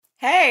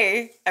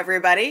Hey,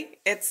 everybody,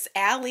 it's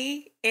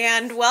Allie,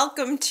 and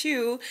welcome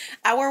to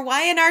our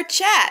YNR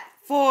chat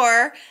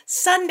for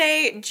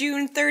Sunday,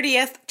 June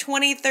 30th,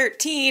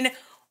 2013.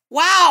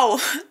 Wow!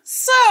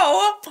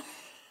 So,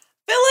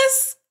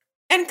 Phyllis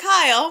and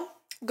Kyle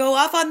go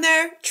off on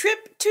their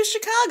trip to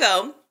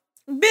Chicago,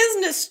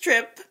 business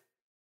trip,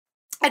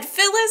 and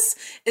Phyllis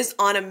is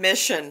on a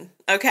mission,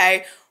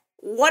 okay?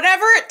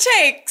 Whatever it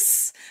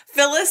takes,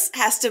 Phyllis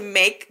has to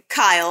make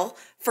Kyle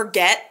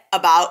forget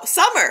about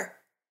Summer.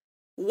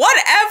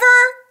 Whatever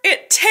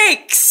it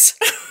takes.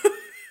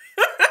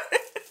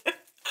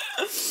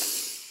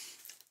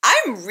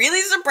 I'm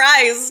really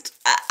surprised.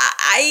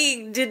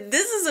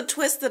 This is a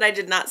twist that I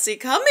did not see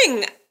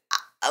coming.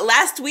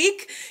 Last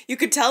week, you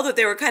could tell that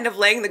they were kind of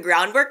laying the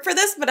groundwork for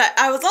this, but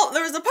there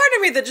was a part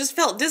of me that just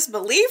felt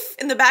disbelief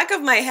in the back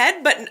of my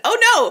head, but oh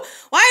no,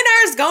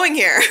 YNR is going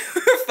here,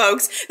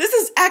 folks. This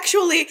is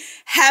actually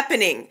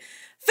happening.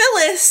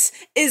 Phyllis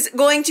is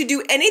going to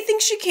do anything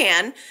she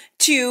can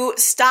to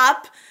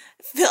stop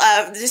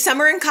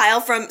Summer and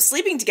Kyle from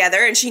sleeping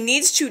together, and she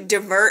needs to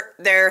divert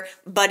their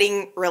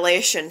budding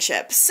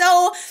relationship.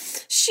 So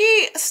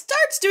she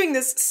starts doing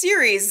this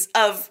series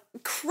of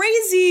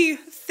crazy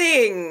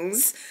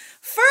things.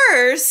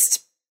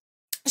 First,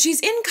 she's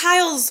in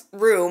Kyle's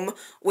room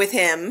with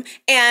him,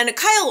 and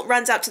Kyle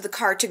runs out to the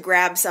car to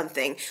grab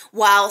something,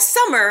 while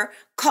Summer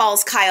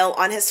calls Kyle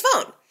on his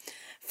phone.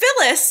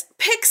 Phyllis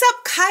picks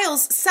up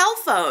Kyle's cell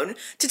phone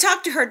to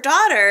talk to her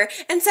daughter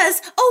and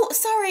says, "Oh,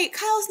 sorry,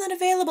 Kyle's not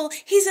available.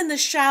 He's in the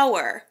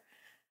shower."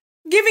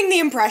 Giving the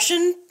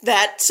impression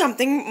that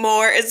something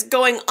more is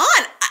going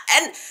on.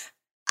 And,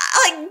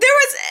 there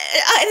was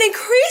an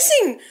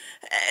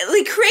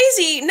increasingly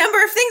crazy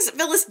number of things that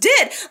Phyllis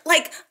did.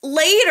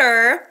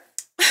 Later,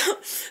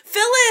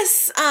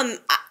 Phyllis,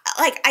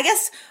 I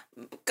guess,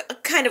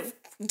 kind of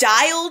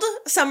dialed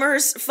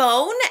Summer's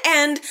phone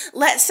and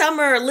let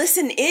Summer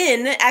listen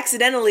in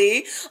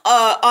accidentally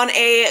on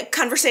a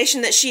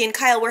conversation that she and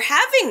Kyle were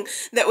having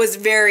that was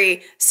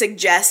very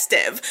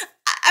suggestive.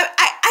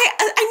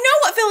 I know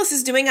what Phyllis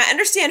is doing. I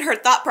understand her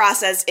thought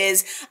process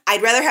is,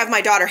 I'd rather have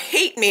my daughter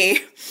hate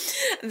me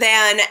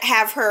than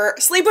have her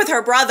sleep with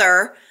her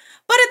brother.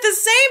 But at the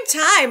same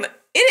time,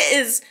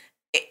 it's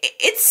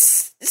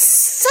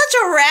such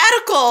a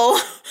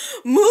radical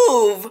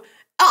move,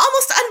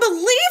 almost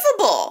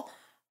unbelievable,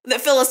 that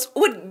Phyllis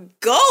would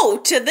go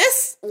to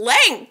this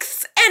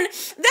length. And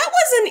that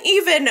wasn't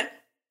even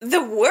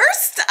the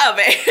worst of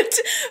it.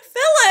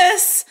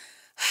 Phyllis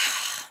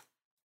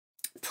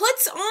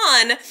puts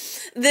on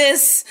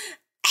this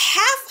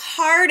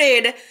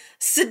half-hearted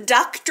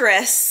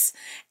seductress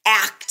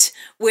act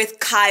with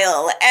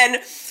Kyle,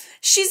 and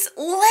she's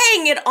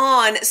laying it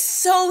on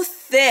so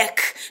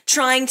thick,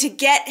 trying to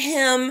get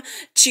him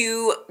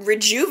to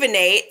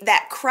rejuvenate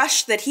that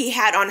crush that he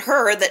had on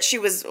her that she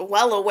was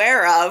well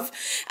aware of,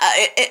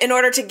 in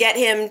order to get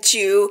him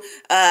to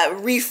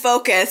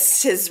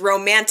refocus his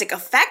romantic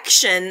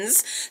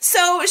affections.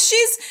 So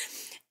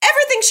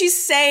everything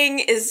she's saying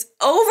is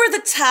over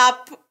the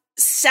top,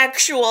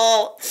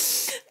 sexual,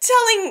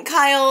 telling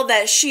Kyle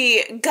that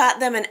she got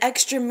them an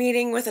extra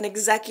meeting with an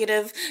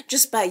executive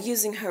just by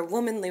using her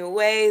womanly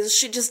ways.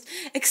 She just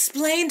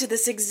explained to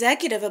this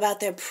executive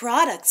about their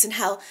products and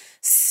how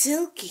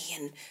silky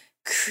and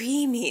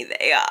creamy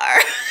they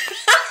are.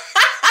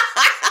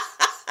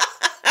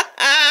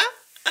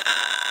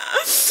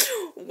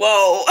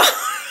 Whoa.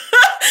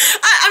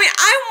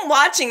 I'm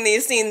watching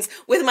these scenes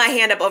with my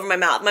hand up over my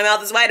mouth. My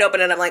mouth is wide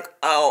open and I'm like,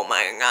 oh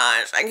my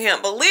gosh, I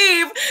can't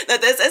believe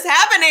that this is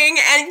happening.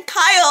 And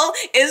Kyle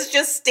is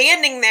just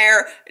standing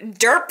there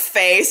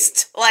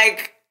derp-faced,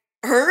 like,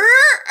 her?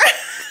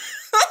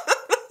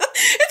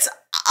 It's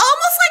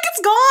almost like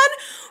it's gone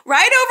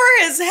right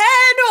over his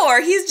head,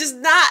 or he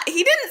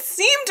didn't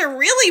seem to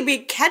really be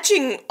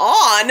catching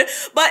on,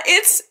 but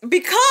it's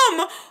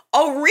become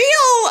a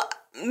real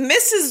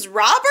Mrs.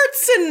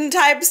 Robertson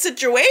type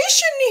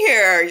situation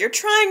here. You're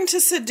trying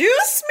to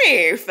seduce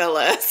me,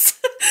 Phyllis.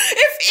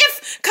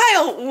 If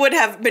Kyle would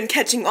have been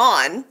catching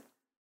on.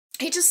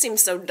 He just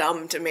seems so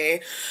dumb to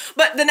me.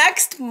 But the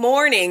next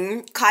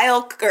morning,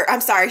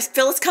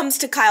 Phyllis comes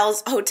to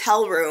Kyle's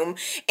hotel room,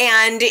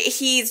 and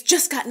he's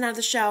just gotten out of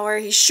the shower.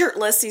 He's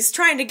shirtless. He's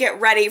trying to get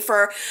ready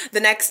for the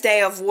next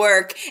day of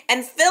work.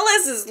 And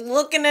Phyllis is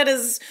looking at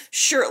his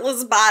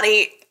shirtless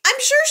body. I'm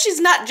sure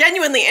she's not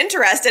genuinely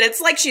interested. It's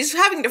like she's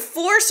having to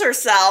force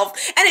herself,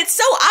 and it's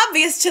so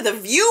obvious to the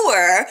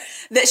viewer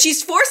that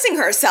she's forcing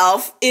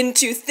herself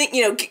into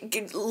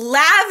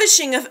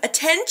lavishing of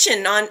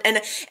attention on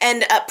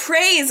and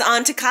praise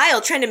onto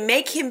Kyle, trying to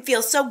make him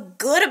feel so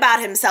good about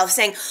himself,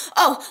 saying,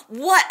 "Oh,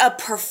 what a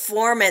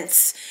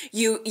performance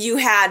you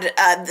had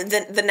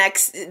the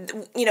next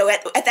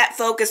at that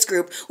focus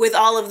group with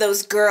all of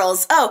those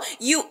girls. Oh,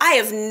 I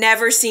have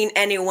never seen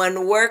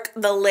anyone work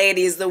the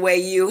ladies the way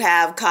you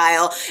have,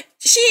 Kyle."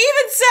 She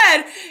even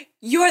said,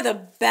 "You're the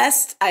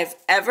best I've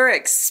ever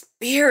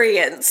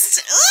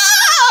experienced."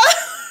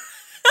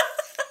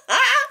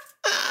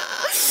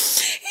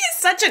 He's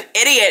such an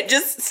idiot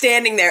just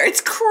standing there.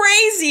 It's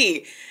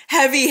crazy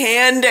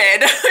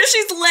heavy-handed.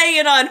 She's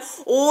laying on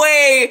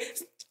way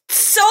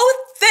so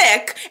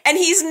thick, and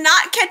he's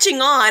not catching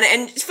on,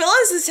 and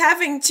Phyllis is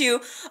having to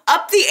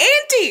up the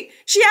ante.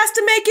 She has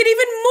to make it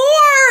even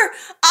more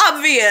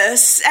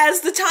obvious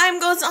as the time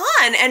goes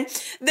on, and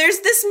there's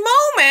this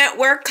moment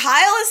where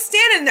Kyle is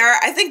standing there,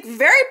 I think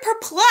very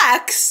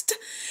perplexed,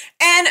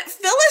 and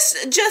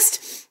Phyllis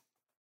just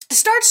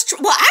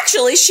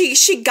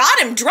she got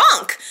him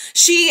drunk.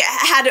 She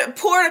had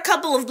poured a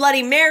couple of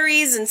Bloody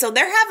Marys, and so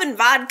they're having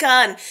vodka,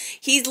 and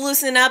he's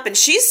loosening up, and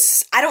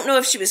I don't know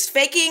if she was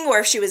faking or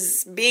if she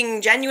was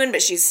being genuine,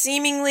 but she's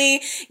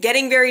seemingly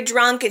getting very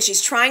drunk, and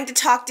she's trying to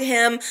talk to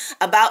him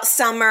about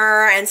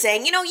summer and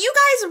saying, you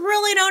guys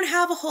really don't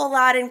have a whole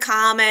lot in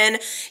common.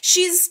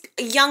 She's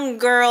a young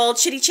girl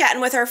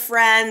chitty-chatting with her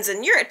friends,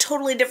 and you're a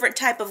totally different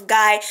type of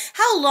guy.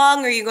 How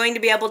long are you going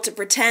to be able to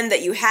pretend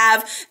that you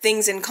have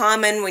things in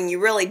common when you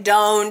really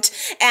don't?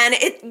 And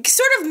it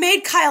sort of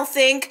made Kyle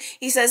think.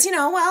 He says,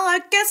 well,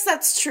 I guess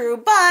that's true,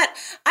 but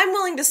I'm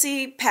willing to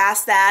see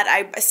past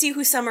that. I see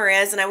who Summer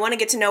is, and I want to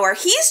get to know her.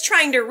 He's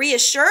trying to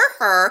reassure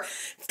Phyllis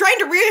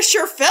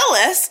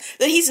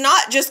that he's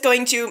not just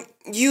going to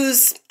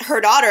use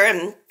her daughter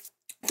and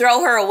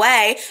throw her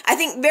away. I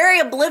think very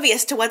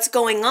oblivious to what's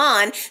going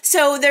on.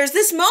 So there's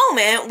this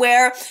moment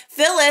where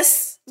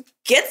Phyllis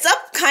gets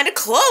up kind of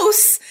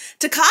close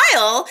to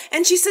Kyle,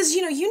 and she says,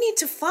 you need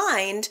to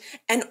find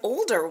an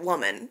older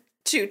woman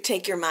to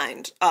take your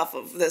mind off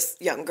of this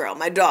young girl,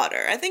 my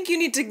daughter. I think you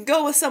need to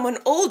go with someone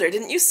older.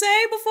 Didn't you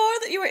say before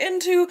that you were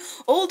into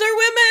older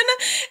women?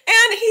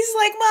 And he's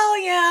like, well,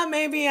 yeah,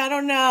 maybe, I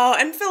don't know.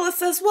 And Phyllis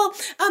says, well,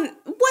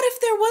 what if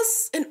there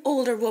was an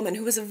older woman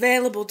who was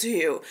available to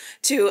you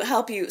to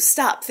help you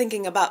stop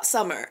thinking about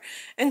Summer?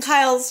 And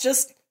Kyle's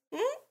just,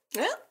 well,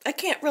 I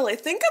can't really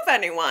think of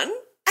anyone.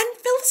 And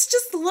Phyllis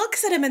just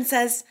looks at him and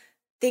says,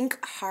 think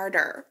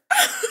harder.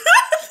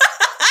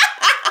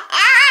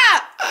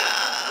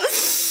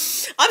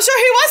 I'm sure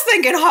he was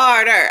thinking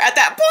harder at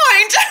that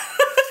point.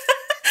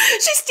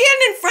 She's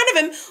standing in front of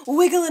him,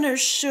 wiggling her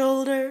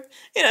shoulder.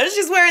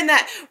 She's wearing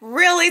that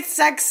really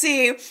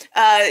sexy,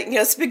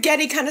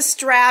 spaghetti kind of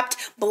strapped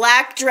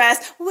black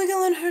dress,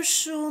 wiggling her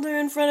shoulder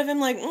in front of him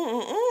like,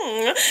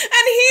 And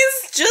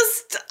he's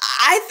just,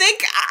 I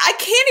think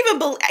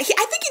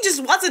he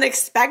just wasn't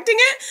expecting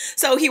it.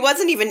 So he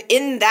wasn't even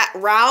in that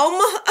realm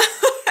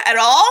at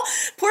all.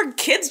 Poor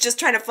kid's just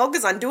trying to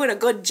focus on doing a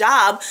good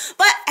job.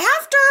 But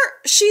after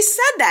she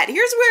said that,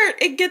 here's where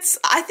it gets,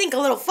 I think, a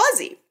little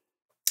fuzzy.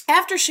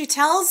 After she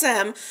tells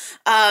him,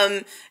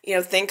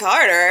 think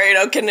harder,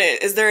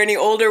 is there any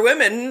older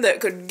women that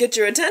could get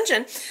your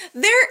attention?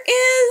 There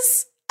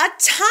is a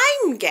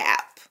time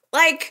gap.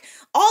 Like,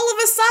 all of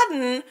a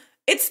sudden,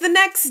 it's the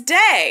next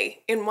day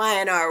in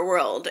Y&R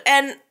world.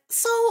 And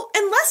so,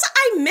 unless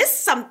I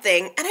missed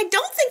something, and I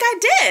don't think I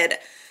did,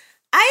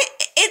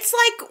 it's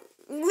like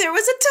there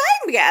was a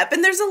time gap,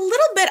 and there's a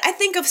little bit, I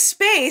think, of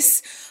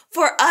space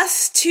for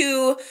us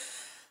to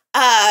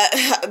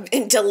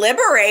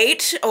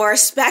deliberate or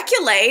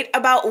speculate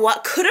about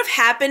what could have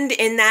happened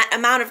in that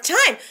amount of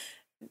time.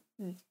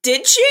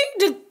 Did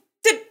Phyllis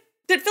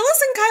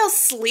and Kyle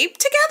sleep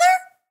together?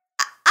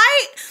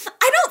 I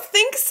don't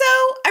think so.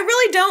 I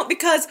really don't,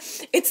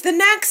 because it's the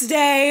next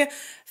day.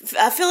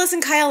 Phyllis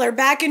and Kyle are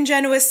back in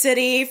Genoa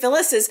City.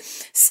 Phyllis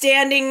is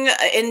standing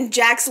in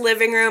Jack's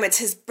living room. It's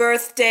his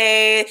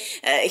birthday.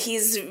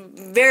 He's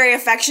very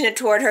affectionate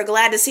toward her,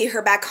 glad to see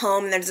her back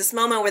home. And there's this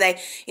moment where they,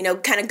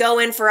 kind of go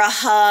in for a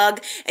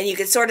hug, and you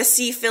can sort of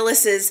see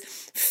Phyllis's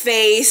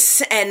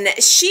face, and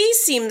she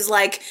seems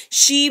like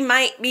she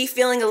might be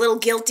feeling a little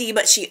guilty,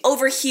 but she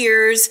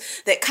overhears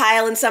that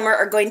Kyle and Summer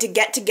are going to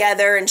get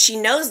together, and she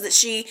knows that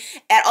she,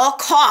 at all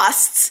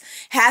costs,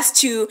 has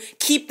to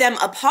keep them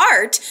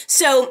apart.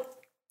 So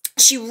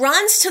she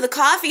runs to the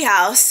coffee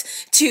house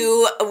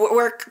to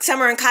where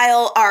Summer and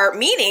Kyle are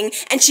meeting,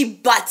 and she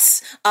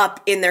butts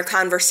up in their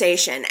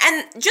conversation.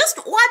 And just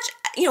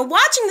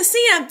watching the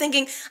scene, I'm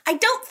thinking, I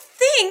don't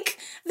think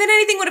that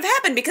anything would have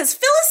happened, because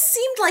Phyllis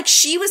seemed like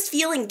she was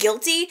feeling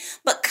guilty,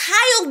 but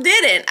Kyle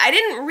didn't. I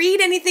didn't read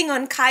anything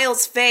on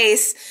Kyle's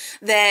face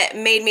that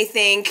made me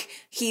think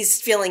he's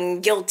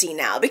feeling guilty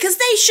now, because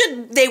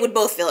they would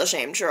both feel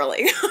ashamed,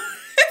 surely.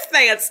 If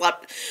they had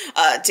slept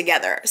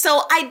together.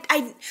 So I'm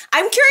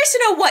curious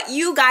to know what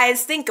you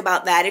guys think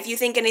about that, if you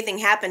think anything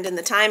happened in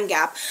the time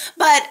gap.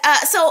 But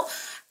so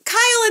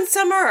Kyle and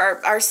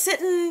Summer are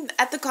sitting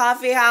at the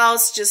coffee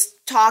house just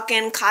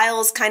talking.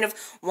 Kyle's kind of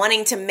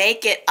wanting to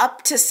make it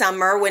up to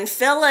Summer when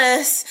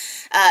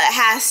Phyllis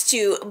has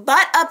to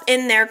butt up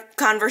in their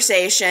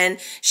conversation.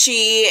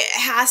 She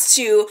has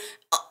to,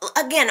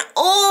 again,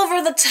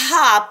 over the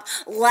top,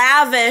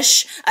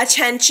 lavish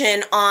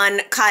attention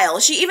on Kyle.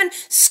 She even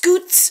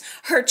scoots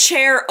her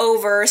chair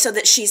over so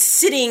that she's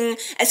sitting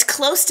as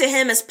close to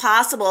him as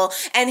possible,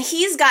 and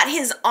he's got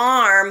his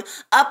arm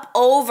up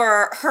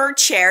over her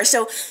chair.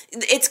 So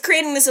it's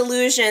creating this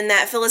illusion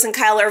that Phyllis and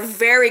Kyle are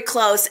very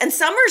close, and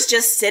Summer's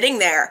just sitting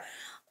there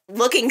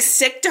looking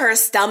sick to her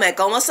stomach,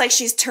 almost like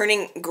she's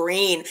turning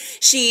green.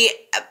 She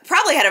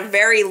probably had a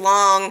very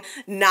long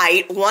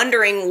night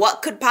wondering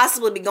what could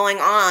possibly be going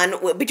on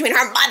between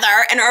her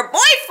mother and her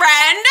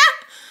boyfriend.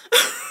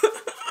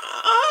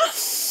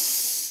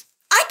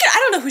 I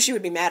don't know who she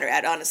would be madder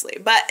at, honestly,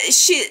 but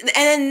and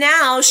then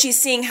now she's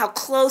seeing how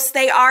close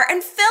they are,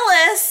 and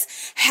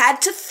Phyllis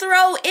had to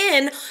throw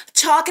in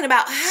talking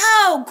about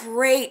how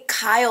great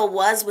Kyle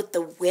was with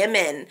the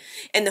women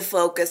in the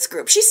focus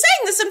group. She's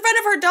saying this in front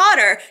of her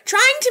daughter,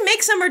 trying to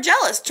make Summer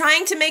jealous,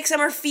 trying to make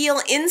Summer feel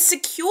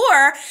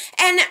insecure,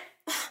 and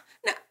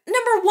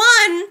number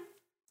one,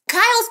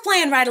 Kyle's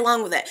playing right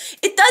along with it.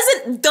 It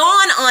doesn't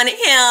dawn on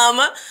him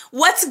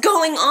what's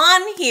going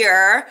on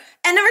here,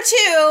 and number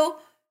two,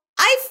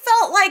 I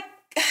felt like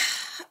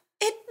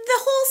the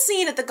whole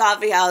scene at the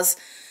coffee house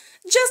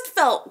just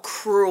felt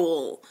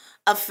cruel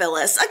of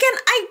Phyllis. Again,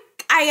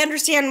 I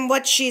understand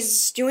what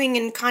she's doing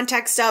in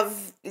context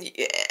of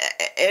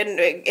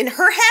in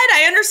her head.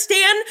 I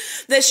understand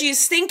that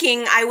she's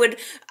thinking I would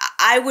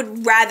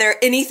rather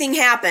anything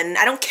happen.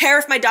 I don't care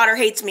if my daughter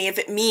hates me if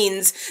it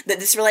means that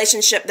this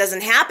relationship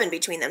doesn't happen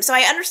between them. So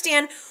I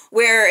understand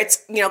where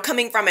it's,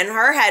 coming from in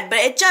her head, but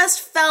it just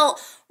felt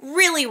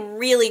really,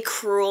 really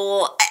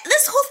cruel.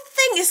 This whole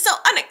thing is so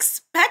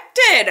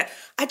unexpected.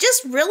 I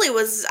just really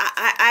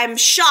I'm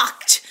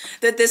shocked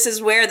that this is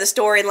where the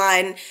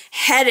storyline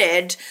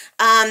headed.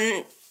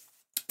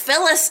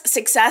 Phyllis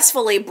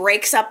successfully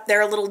breaks up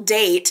their little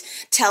date,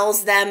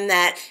 tells them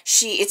that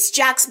it's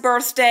Jack's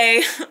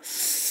birthday,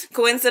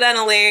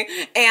 coincidentally,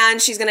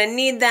 and she's going to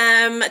need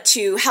them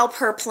to help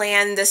her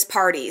plan this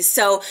party.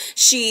 So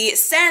she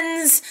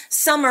sends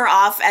Summer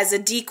off as a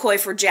decoy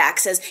for Jack,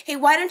 says, hey,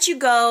 why don't you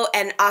go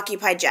and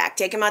occupy Jack?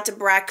 Take him out to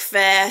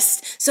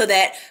breakfast so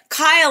that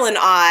Kyle and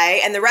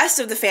I and the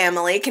rest of the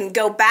family can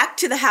go back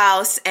to the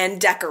house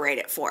and decorate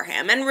it for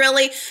him. And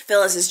really,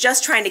 Phyllis is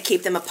just trying to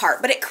keep them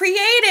apart. But it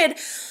created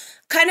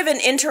kind of an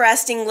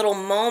interesting little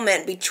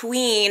moment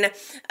between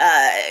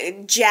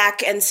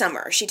Jack and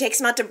Summer. She takes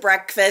him out to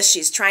breakfast.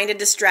 She's trying to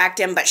distract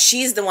him, but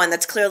she's the one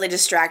that's clearly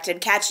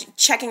distracted,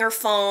 checking her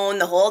phone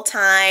the whole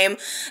time,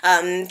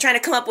 trying to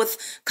come up with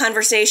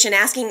conversation,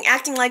 acting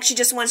like she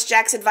just wants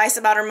Jack's advice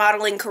about her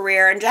modeling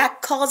career, and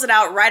Jack calls it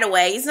out right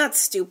away. He's not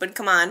stupid,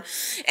 come on.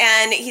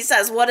 And he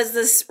says, what is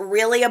this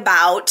really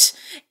about?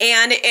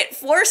 And it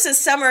forces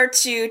Summer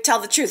to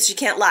tell the truth. She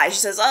can't lie. She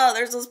says, oh,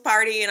 there's this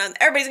party, and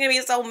everybody's going to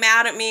be so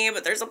mad at me,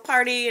 but there's a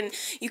party and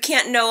you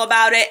can't know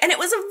about it. And it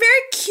was a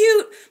very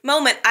cute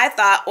moment, I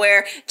thought,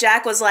 where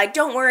Jack was like,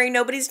 don't worry,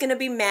 nobody's gonna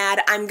be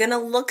mad. I'm gonna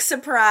look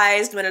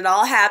surprised when it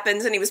all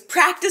happens. And he was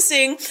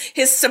practicing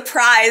his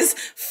surprise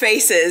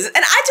faces. And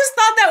I just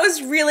thought that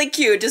was really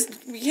cute.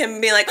 Just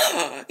him being like,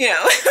 it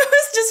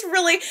was just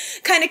really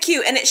kind of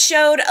cute. And it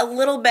showed a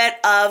little bit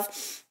of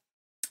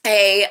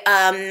a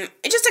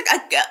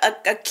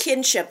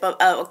kinship,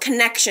 a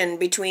connection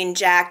between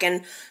Jack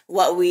and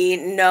what we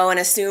know and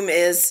assume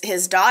is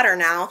his daughter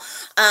now.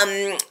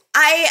 I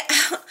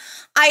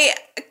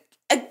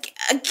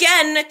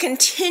again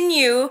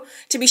continue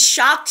to be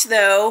shocked,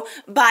 though,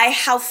 by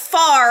how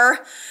far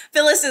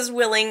Phyllis is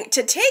willing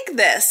to take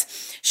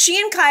this. She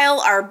and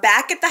Kyle are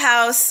back at the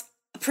house,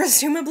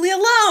 presumably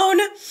alone,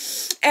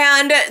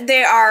 and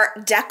they are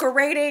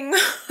decorating.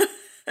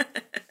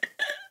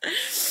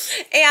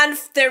 And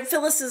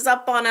Phyllis is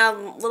up on a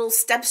little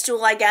step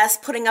stool, I guess,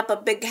 putting up a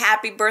big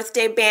happy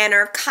birthday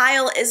banner.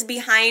 Kyle is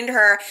behind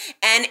her,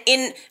 and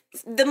in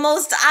the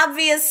most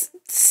obvious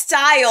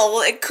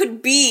style it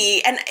could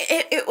be, and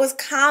it was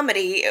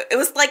comedy. It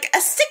was like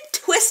a sick,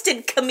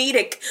 twisted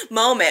comedic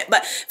moment,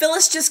 but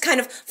Phyllis just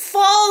kind of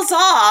falls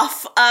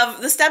off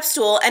of the step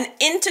stool and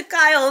into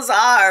Kyle's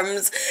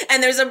arms,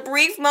 and there's a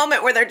brief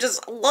moment where they're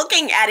just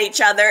looking at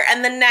each other,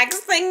 and the next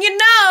thing you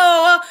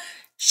know,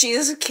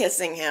 she's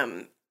kissing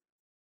him.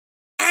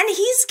 And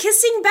he's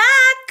kissing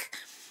back.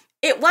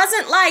 It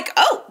wasn't like,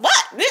 oh,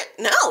 what?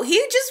 No,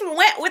 he just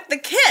went with the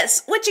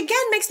kiss, which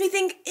again makes me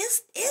think,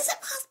 is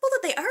it possible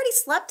that they already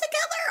slept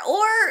together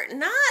or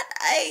not?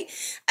 I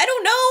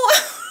don't know.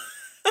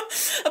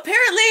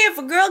 Apparently, if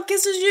a girl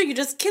kisses you, you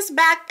just kiss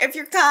back if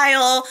you're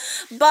Kyle.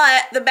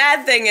 But the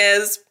bad thing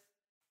is,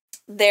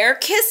 they're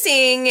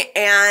kissing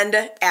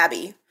and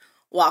Abby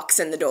walks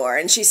in the door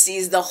and she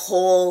sees the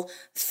whole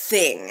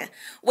thing,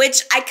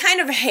 which I kind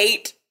of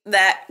hate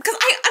that, because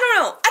I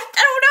don't know. I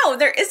don't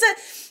know.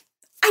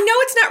 I know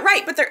it's not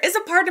right, but there is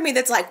a part of me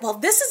that's like, well,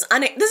 this is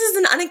an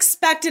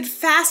unexpected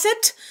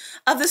facet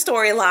of the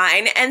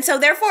storyline, and so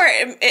therefore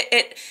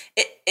it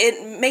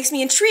makes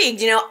me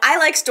intrigued. I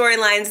like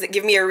storylines that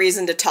give me a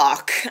reason to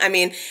talk. I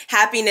mean,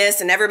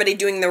 happiness and everybody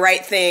doing the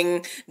right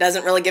thing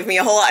doesn't really give me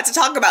a whole lot to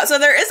talk about. So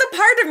there is a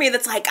part of me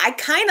that's like, I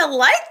kind of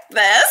like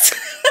this.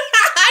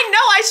 I know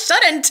I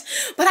shouldn't,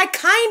 but I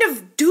kind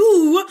of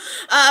do.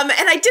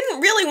 And I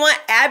didn't really want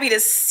Abby to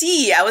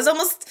see. I'm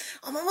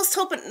almost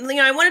hoping,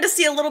 I wanted to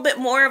see a little bit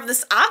more of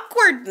this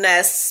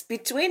awkwardness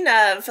between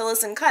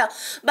Phyllis and Kyle,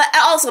 but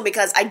also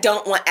because I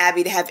don't want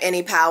Abby to have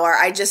any power.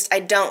 I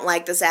don't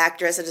like this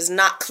actress. It is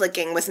not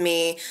clicking with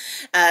me.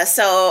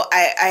 So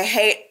I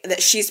hate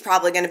that she's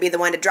probably going to be the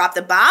one to drop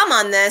the bomb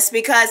on this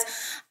because,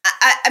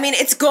 I mean,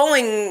 it's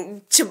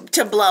going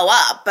to blow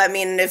up. I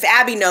mean, if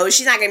Abby knows,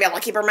 she's not going to be able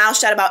to keep her mouth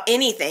shut about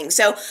anything.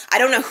 So I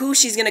don't know who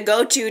she's going to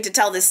go to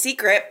tell this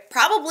secret.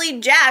 Probably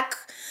Jack.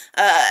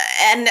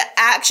 And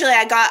actually,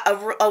 I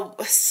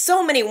got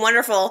so many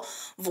wonderful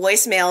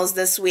voicemails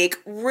this week.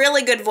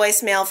 Really good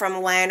voicemail from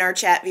a YNR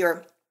chat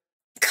viewer.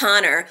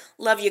 Connor,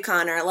 love you,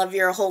 Connor. Love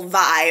your whole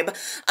vibe.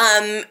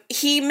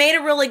 He made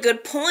a really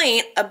good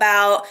point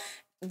about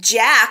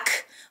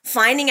Jack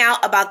finding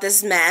out about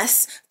this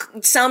mess,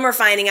 Summer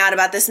finding out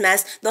about this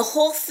mess, the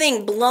whole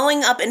thing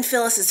blowing up in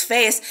Phyllis's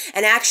face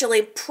and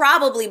actually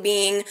probably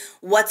being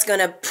what's going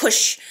to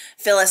push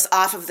Phyllis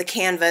off of the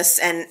canvas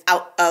and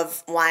out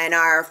of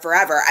YNR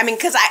forever. I mean,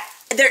 because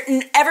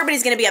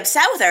everybody's going to be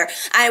upset with her.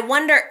 I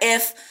wonder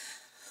if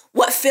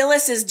what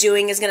Phyllis is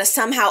doing is going to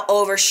somehow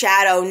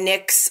overshadow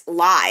Nick's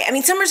lie. I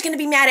mean, Summer's going to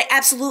be mad at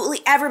absolutely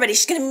everybody.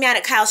 She's going to be mad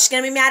at Kyle. She's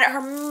going to be mad at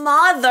her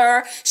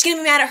mother. She's going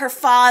to be mad at her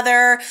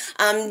father.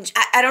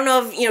 I don't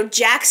know if,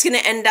 Jack's going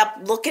to end up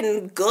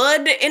looking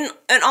good in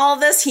all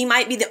of this. He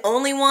might be the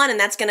only one, and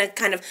that's going to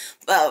kind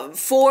of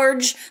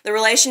forge the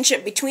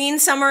relationship between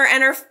Summer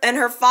and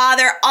her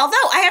father.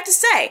 Although, I have to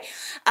say,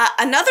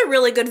 another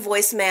really good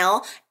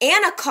voicemail,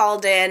 Anna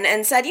called in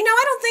and said,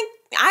 I don't think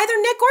either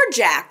Nick or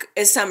Jack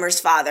is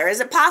Summer's father. Is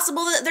it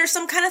possible that there's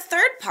some kind of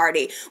third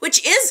party?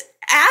 Which is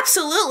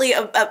absolutely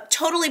a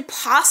totally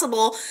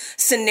possible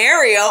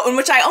scenario, in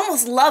which I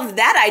almost love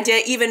that idea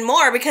even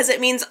more because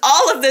it means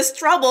all of this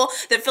trouble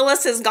that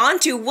Phyllis has gone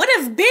to would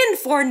have been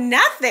for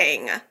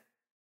nothing.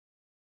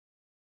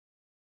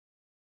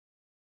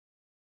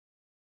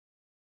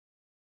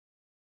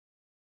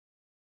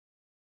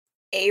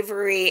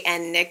 Avery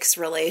and Nick's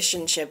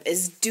relationship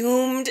is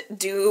doomed.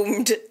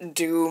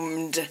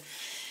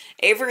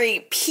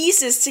 Avery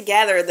pieces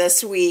together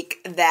this week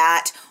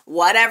that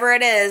whatever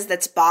it is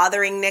that's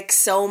bothering Nick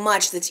so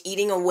much, that's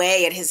eating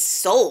away at his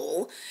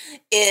soul,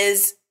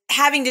 is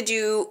having to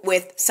do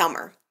with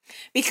Summer.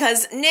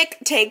 Because Nick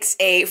takes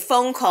a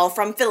phone call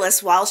from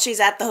Phyllis while she's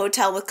at the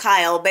hotel with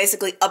Kyle,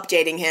 basically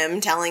updating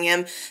him, telling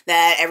him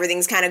that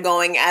everything's kind of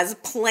going as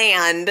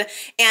planned.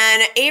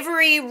 And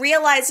Avery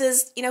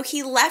realizes,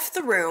 he left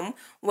the room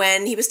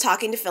when he was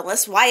talking to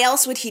Phyllis. Why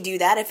else would he do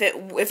that if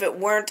it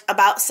weren't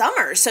about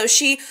Summer? So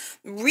she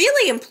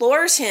really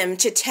implores him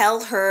to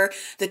tell her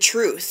the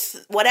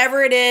truth.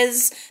 Whatever it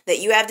is that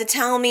you have to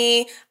tell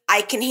me,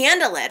 I can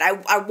handle it.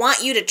 I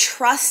want you to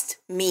trust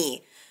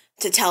me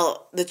to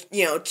tell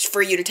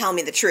for you to tell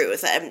me the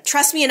truth.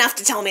 Trust me enough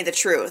to tell me the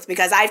truth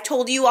because I've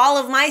told you all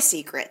of my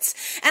secrets.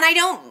 And I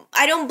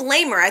don't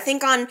blame her. I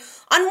think on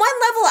one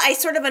level, I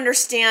sort of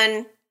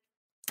understand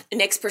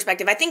Nick's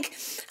perspective. I think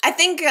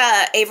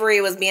Avery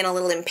was being a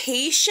little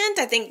impatient.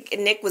 I think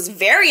Nick was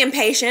very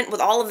impatient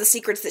with all of the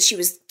secrets that she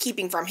was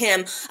keeping from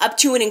him, up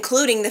to and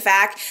including the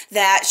fact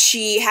that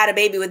she had a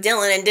baby with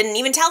Dylan and didn't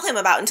even tell him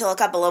about until a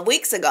couple of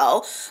weeks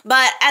ago.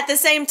 But at the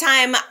same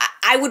time,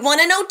 I would want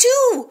to know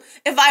too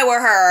if I were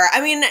her. I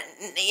mean,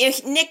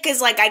 Nick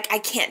is like, I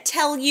can't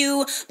tell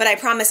you, but I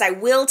promise I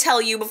will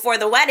tell you before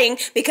the wedding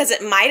because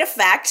it might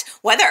affect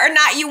whether or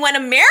not you want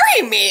to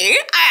marry me.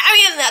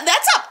 I mean,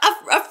 that's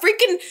a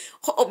freaking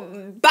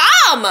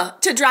bomb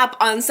to drop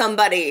on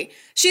somebody.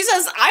 She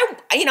says, I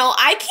need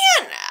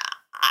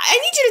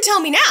you to tell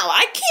me now.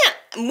 I can't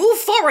move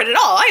forward at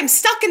all. I am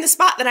stuck in the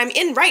spot that I'm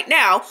in right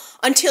now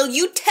until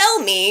you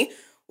tell me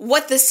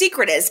what the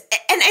secret is.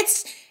 And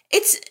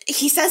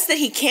he says that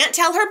he can't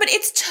tell her, but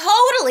it's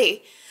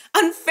totally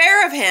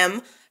unfair of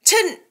him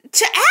to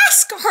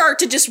ask her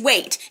to just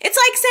wait. It's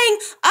like saying,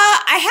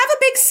 I have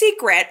a big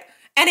secret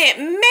and it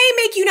may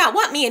make you not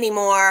want me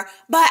anymore,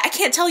 but I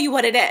can't tell you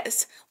what it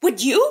is.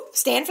 Would you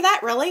stand for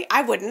that? Really?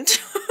 I wouldn't.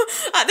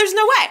 There's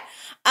no way.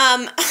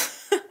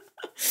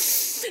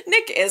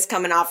 Nick is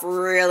coming off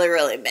really,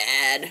 really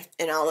bad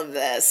in all of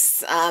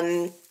this.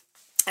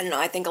 I don't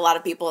know, I think a lot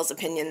of people's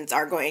opinions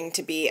are going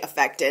to be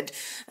affected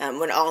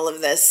when all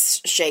of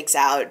this shakes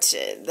out.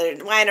 The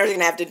YNR are going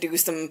to have to do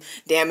some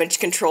damage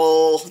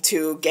control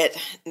to get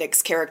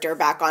Nick's character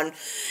back on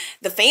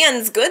the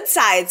fans' good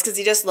sides because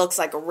he just looks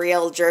like a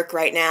real jerk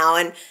right now.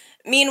 And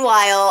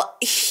meanwhile,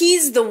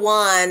 he's the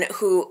one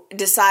who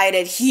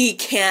decided he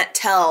can't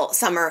tell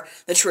Summer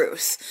the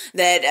truth,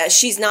 that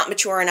she's not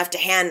mature enough to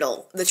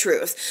handle the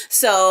truth.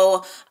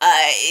 So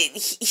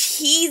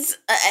he's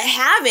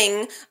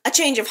having a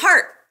change of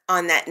heart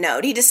on that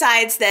note. He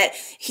decides that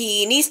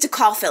he needs to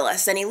call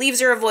Phyllis, and he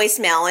leaves her a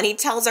voicemail, and he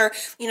tells her,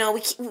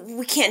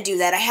 we can't do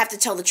that. I have to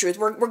tell the truth.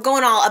 We're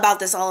going all about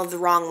this all of the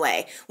wrong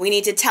way. We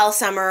need to tell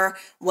Summer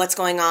what's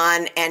going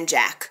on and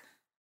Jack.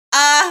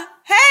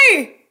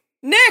 Hey!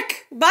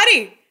 Nick,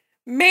 buddy,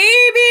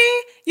 maybe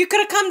you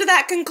could have come to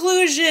that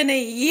conclusion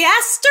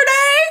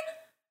yesterday?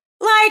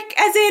 Like,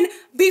 as in,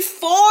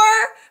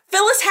 before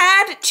Phyllis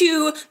had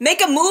to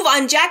make a move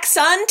on Jack's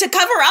son to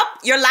cover up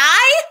your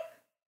lie?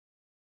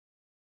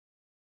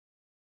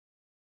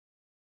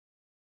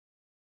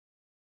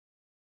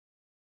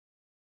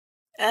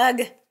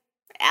 Ugh.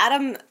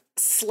 Adam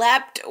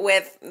slept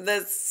with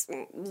this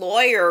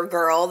lawyer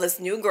girl, this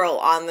new girl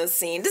on the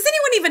scene. Does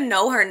anyone even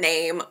know her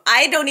name?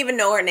 I don't even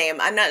know her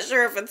name. I'm not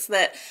sure if it's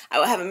that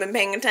I haven't been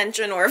paying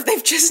attention or if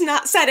they've just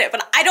not said it,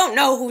 but I don't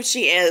know who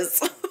she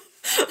is.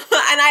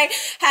 And I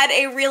had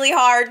a really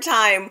hard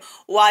time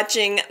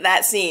watching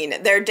that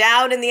scene. They're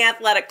down in the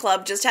athletic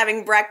club just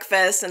having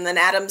breakfast, and then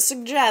Adam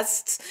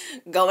suggests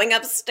going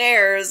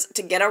upstairs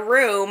to get a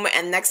room,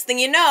 and next thing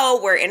you know,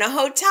 we're in a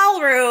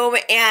hotel room,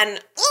 and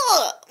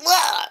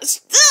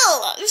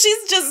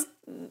she's just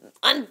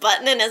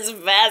unbuttoning his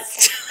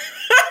vest.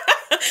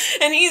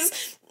 And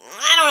he's,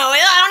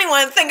 I don't even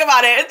want to think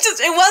about it.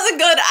 It wasn't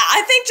good.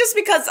 I think just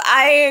because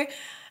I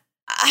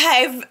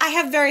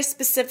have very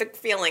specific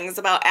feelings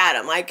about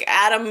Adam. Like,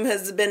 Adam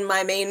has been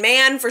my main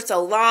man for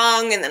so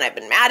long, and then I've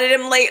been mad at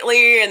him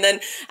lately, and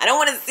then I don't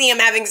want to see him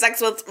having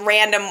sex with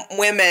random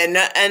women,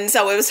 and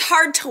so it was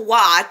hard to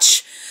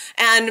watch.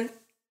 And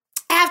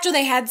after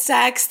they had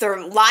sex,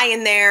 they're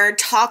lying there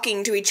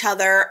talking to each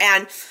other,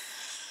 and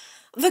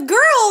the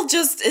girl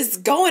just is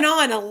going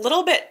on a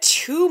little bit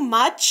too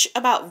much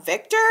about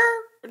Victor.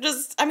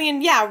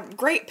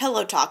 Great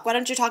pillow talk. Why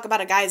don't you talk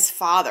about a guy's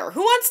father?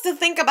 Who wants to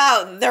think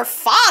about their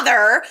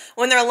father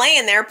when they're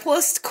laying there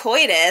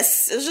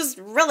post-coitus? It was just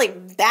really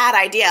bad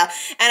idea.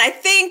 And I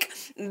think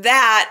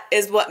that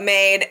is what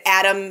made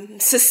Adam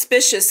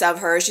suspicious of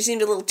her. She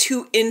seemed a little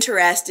too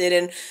interested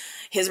in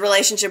his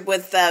relationship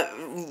with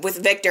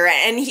Victor.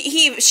 And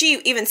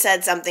she even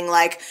said something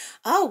like,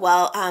 oh,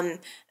 well,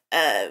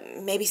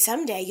 maybe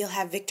someday you'll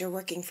have Victor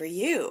working for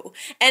you.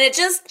 And it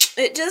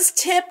just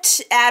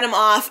tipped Adam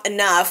off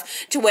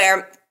enough to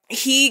where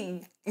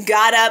he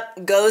got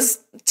up, goes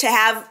to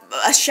have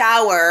a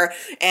shower,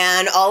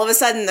 and all of a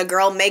sudden the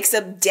girl makes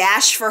a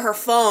dash for her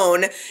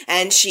phone,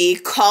 and she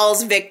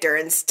calls Victor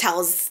and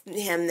tells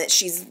him that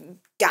she's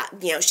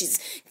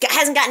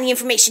hasn't gotten the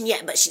information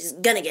yet, but she's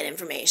gonna get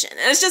information.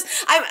 And it's just,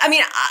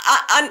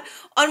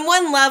 on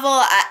one level,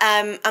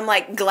 I'm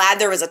like glad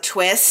there was a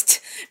twist,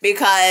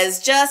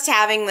 because just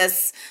having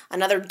this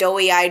another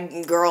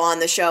doughy-eyed girl on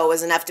the show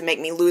was enough to make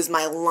me lose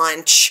my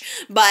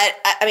lunch. But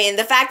I mean,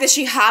 the fact that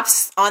she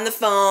hops on the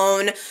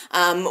phone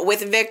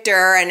with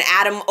Victor and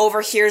Adam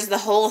overhears the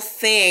whole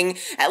thing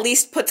at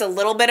least puts a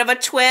little bit of a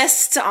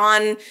twist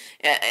on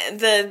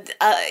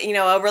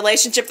a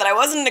relationship that I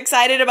wasn't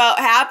excited about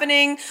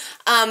happening.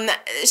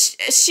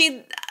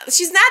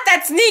 She's not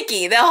that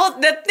sneaky.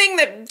 The thing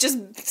that just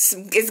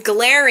is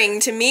glaring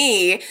to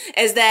me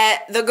is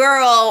that the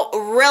girl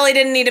really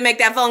didn't need to make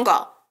that phone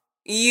call.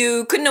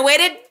 You couldn't have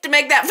waited to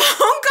make that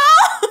phone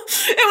call?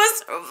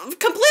 It was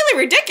completely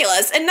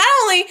ridiculous. And not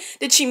only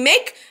did she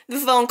make the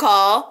phone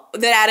call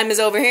that Adam is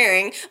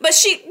overhearing, but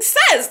she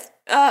says,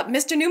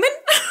 Mr. Newman?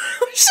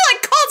 She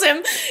calls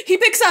him. He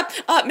picks up,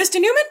 Mr.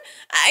 Newman?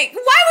 Why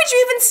would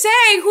you even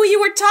say who you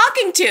were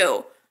talking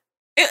to?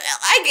 You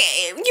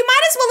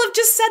might as well have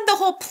just said the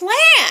whole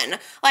plan.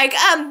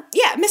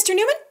 Mr.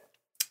 Newman?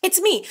 It's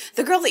me,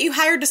 the girl that you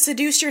hired to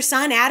seduce your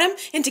son, Adam,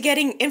 into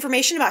getting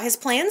information about his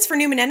plans for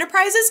Newman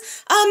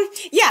Enterprises. I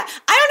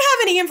don't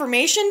have any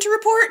information to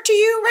report to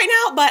you right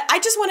now, but I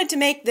just wanted to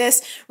make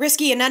this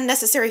risky and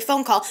unnecessary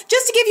phone call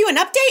just to give you an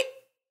update.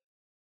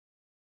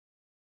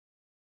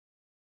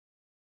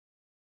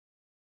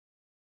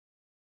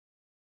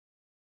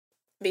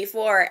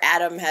 Before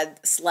Adam had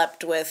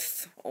slept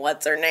with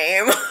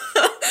what's-her-name,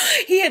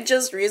 he had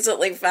just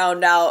recently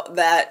found out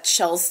that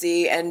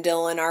Chelsea and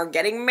Dylan are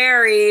getting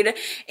married,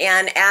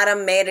 and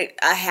Adam made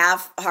a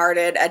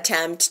half-hearted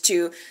attempt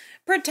to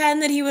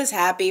pretend that he was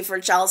happy for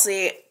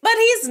Chelsea, but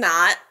he's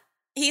not.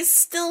 He's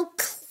still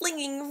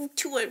clinging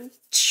to a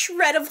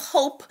shred of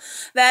hope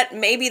that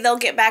maybe they'll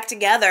get back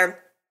together.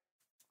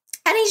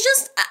 And he's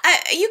just,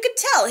 you could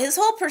tell, his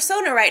whole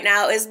persona right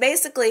now is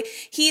basically,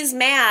 he's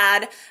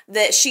mad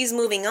that she's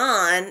moving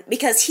on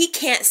because he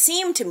can't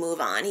seem to move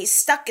on. He's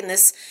stuck in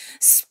this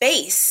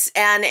space,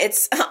 and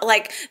it's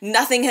like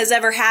nothing has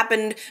ever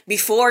happened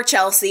before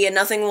Chelsea, and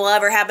nothing will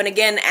ever happen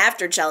again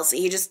after Chelsea.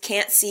 He just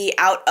can't see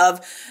out of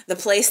the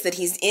place that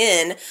he's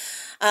in.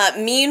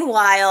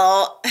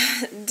 Meanwhile,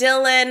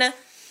 Dylan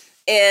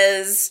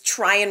is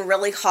trying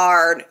really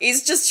hard.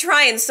 He's just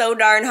trying so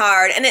darn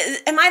hard. And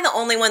am I the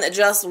only one that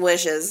just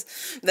wishes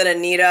that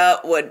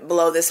Anita would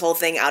blow this whole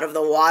thing out of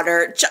the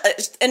water?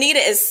 Anita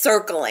is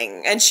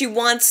circling, and she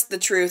wants the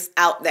truth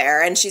out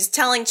there. And she's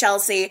telling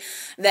Chelsea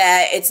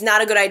that it's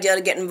not a good idea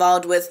to get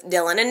involved with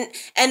Dylan.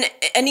 And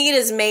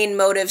Anita's main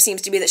motive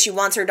seems to be that she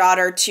wants her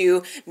daughter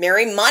to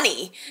marry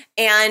money.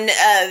 And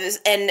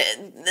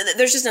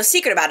there's just no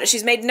secret about it.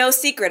 She's made no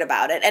secret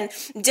about it. And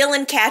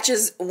Dylan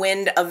catches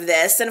wind of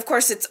this. And of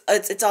course,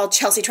 it's all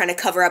Chelsea trying to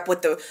cover up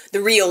what the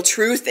real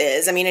truth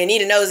is. I mean,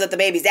 Anita knows that the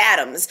baby's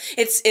Adam's.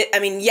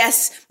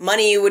 Yes,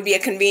 money would be a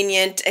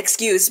convenient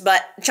excuse,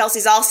 but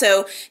Chelsea's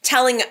also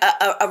telling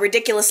a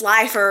ridiculous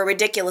lie for a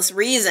ridiculous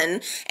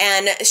reason.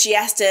 And she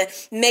has to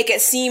make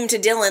it seem to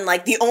Dylan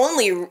like the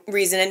only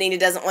reason Anita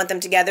doesn't want them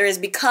together is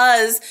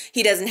because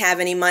he doesn't have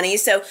any money.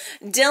 So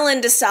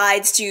Dylan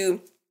decides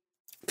to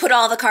put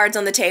all the cards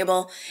on the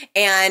table,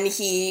 and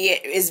he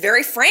is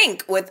very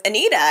frank with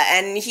Anita,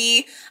 and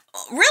he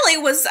really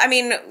was, I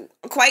mean,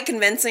 quite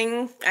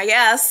convincing, I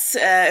guess,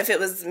 if it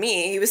was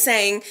me. He was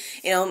saying,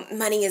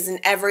 money isn't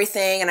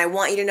everything, and I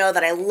want you to know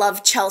that I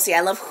love Chelsea.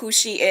 I love who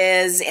she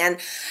is, and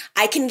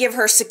I can give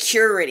her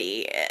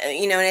security,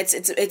 and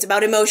it's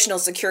about emotional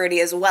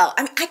security as well.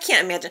 I mean, I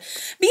can't imagine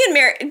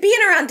being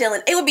around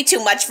Dylan. It would be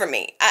too much for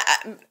me.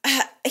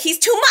 He's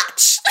too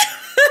much.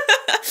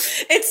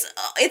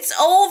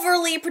 It's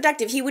overly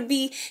protective. He would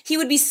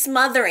be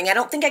smothering. I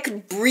don't think I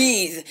could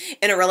breathe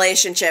in a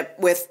relationship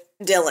with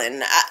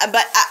Dylan.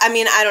 But I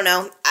mean, I don't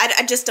know.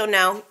 I just don't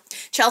know.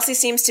 Chelsea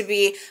seems to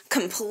be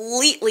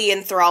completely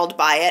enthralled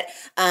by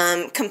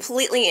it,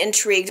 completely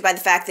intrigued by the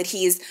fact that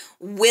he's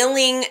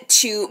willing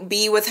to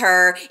be with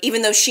her,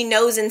 even though she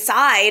knows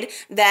inside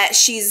that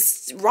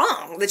she's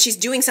wrong, that she's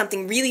doing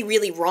something really,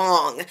 really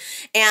wrong.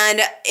 And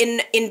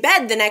in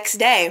bed the next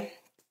day,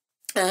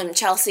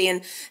 Chelsea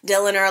and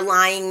Dylan are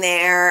lying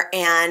there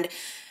and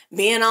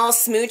being all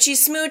smoochy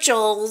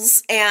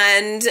smoochels,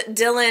 and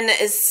Dylan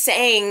is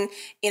saying,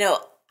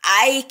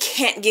 I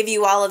can't give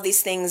you all of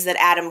these things that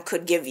Adam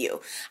could give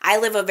you. I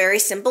live a very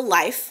simple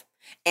life,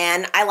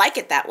 and I like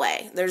it that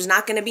way. There's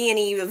not going to be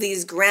any of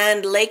these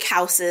grand lake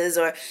houses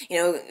or,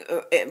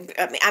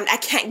 I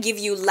can't give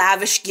you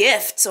lavish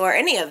gifts or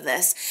any of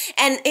this.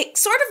 And it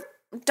sort of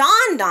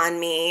dawned on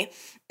me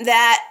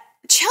that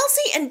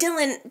Chelsea and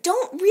Dylan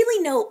don't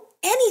really know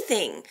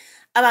anything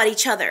about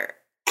each other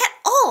at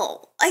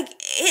all. Like,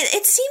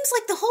 it seems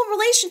like the whole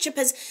relationship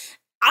has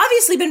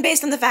obviously been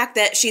based on the fact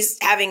that she's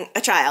having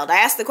a child. I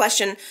asked the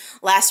question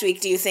last week,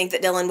 do you think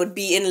that Dylan would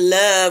be in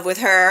love with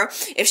her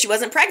if she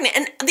wasn't pregnant?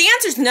 And the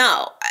answer is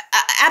no,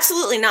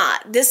 absolutely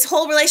not. This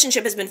whole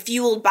relationship has been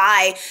fueled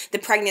by the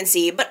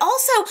pregnancy, but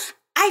also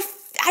I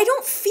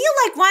don't feel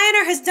like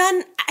Y&R has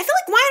done, I feel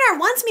like Y&R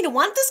wants me to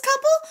want this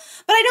couple,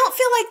 but I don't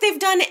feel like they've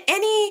done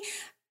any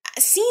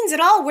scenes at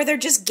all where they're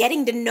just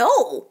getting to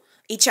know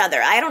each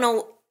other. I don't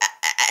know.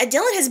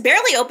 Dylan has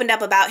barely opened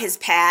up about his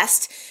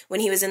past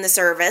when he was in the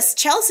service.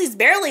 Chelsea's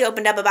barely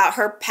opened up about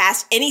her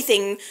past,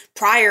 anything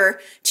prior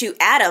to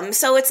Adam.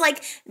 So it's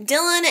like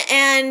Dylan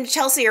and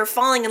Chelsea are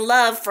falling in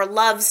love for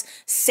love's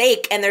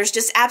sake, and there's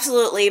just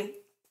absolutely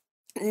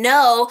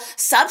no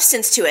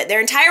substance to it.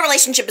 Their entire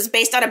relationship is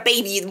based on a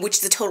baby, which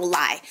is a total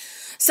lie.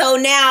 So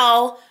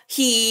now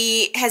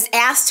he has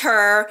asked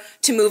her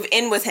to move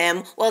in with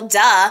him. Well,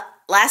 duh.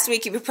 Last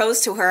week he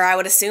proposed to her. I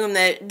would assume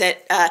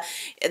that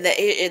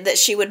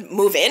she would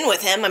move in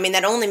with him. I mean,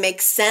 that only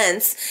makes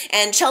sense.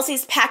 And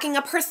Chelsea's packing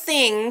up her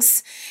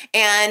things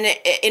and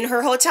in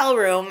her hotel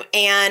room,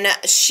 and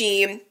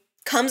she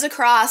comes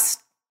across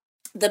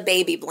the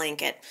baby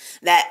blanket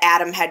that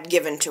Adam had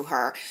given to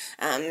her.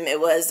 It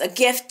was a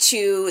gift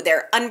to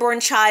their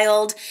unborn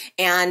child,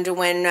 and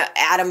when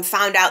Adam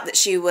found out that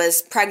she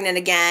was pregnant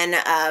again,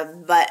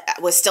 but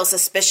was still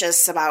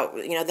suspicious about,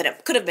 that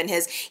it could have been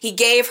his, he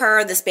gave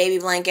her this baby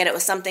blanket. It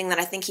was something that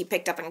I think he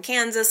picked up in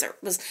Kansas, or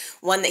it was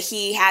one that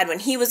he had when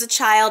he was a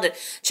child, and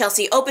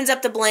Chelsea opens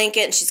up the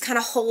blanket, and she's kind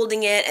of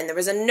holding it, and there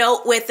was a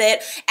note with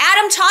it.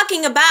 Adam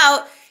talking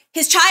about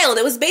his child.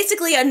 It was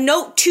basically a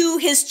note to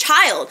his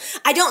child.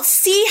 I don't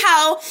see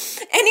how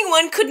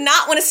anyone could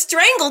not want to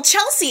strangle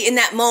Chelsea in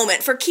that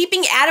moment for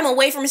keeping Adam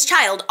away from his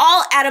child.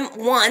 All Adam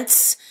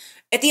wants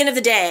at the end of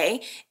the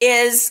day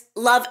is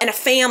love and a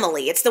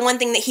family. It's the one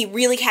thing that he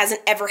really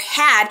hasn't ever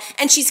had,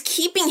 and she's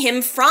keeping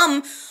him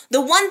from the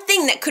one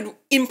thing that could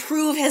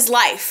improve his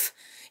life.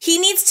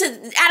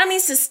 Adam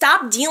needs to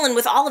stop dealing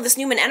with all of this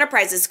Newman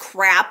Enterprises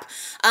crap.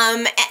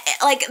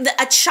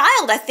 A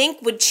child, I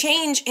think, would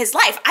change his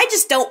life. I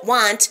just don't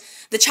want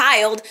the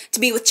child to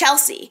be with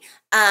Chelsea.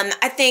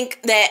 I think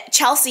that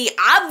Chelsea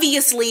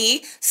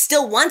obviously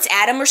still wants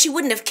Adam, or she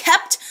wouldn't have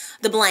kept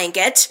the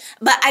blanket,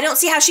 but I don't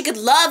see how she could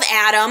love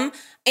Adam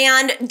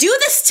and do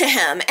this to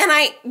him. And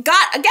I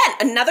got, again,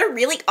 another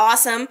really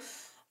awesome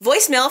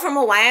voicemail from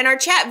a Y&R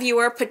chat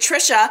viewer.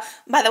 Patricia,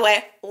 by the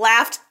way,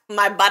 laughed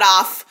my butt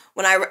off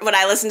when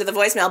I listened to the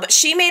voicemail, but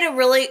she made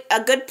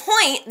a good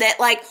point that,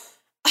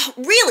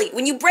 really,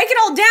 when you break it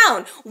all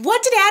down,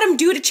 what did Adam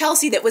do to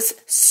Chelsea that was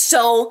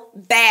so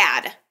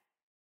bad?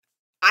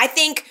 I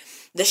think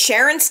the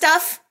Sharon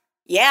stuff,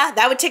 yeah,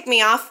 that would tick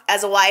me off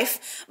as a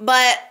wife,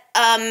 but,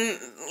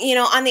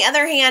 on the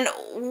other hand,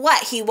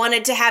 what? He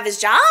wanted to have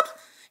his job?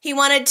 He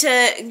wanted to,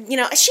 she knew who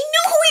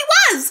he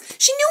was!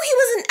 She knew he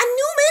was a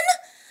Newman!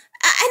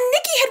 And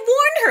Nikki had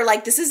warned her,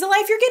 this is the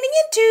life you're getting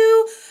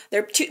into.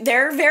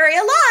 They're very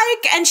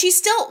alike. And she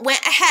still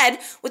went ahead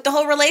with the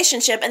whole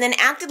relationship and then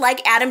acted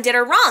like Adam did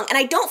her wrong. And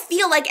I don't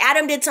feel like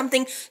Adam did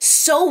something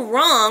so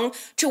wrong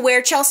to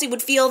where Chelsea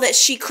would feel that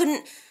she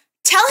couldn't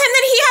tell him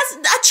that he has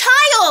a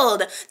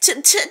child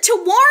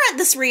to warrant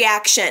this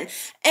reaction.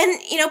 And,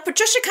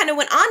 Patricia kind of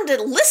went on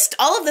to list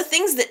all of the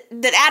things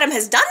that Adam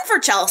has done for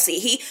Chelsea.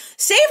 He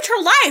saved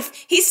her life.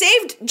 He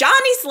saved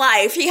Johnny's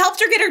life. He helped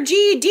her get her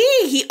GED.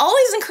 He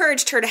always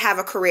encouraged her to have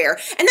a career.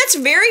 And that's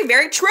very,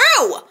 very true.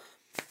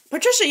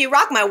 Patricia, you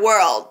rock my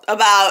world.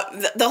 About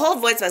the whole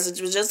voice message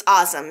was just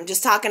awesome.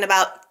 Just talking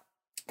about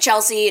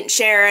Chelsea and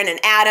Sharon and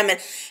Adam and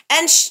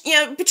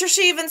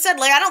Patricia even said,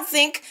 like, I don't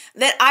think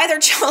that either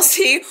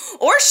Chelsea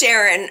or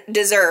Sharon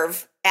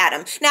deserve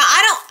Adam. Now,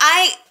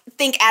 I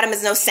think Adam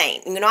is no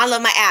saint. I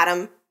love my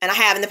Adam, and I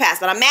have in the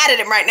past, but I'm mad at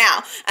him right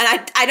now.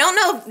 And I don't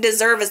know if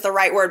deserve is the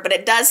right word, but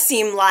it does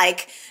seem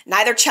like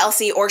neither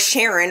Chelsea or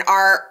Sharon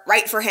are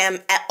right for him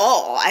at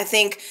all. I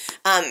think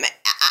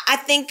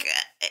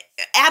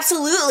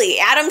absolutely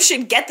Adam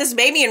should get this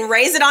baby and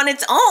raise it on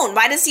its own.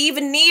 Why does he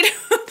even need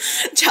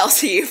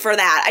Chelsea for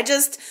that?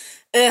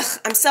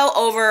 I'm so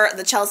over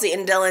the Chelsea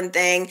and Dylan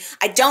thing.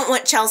 I don't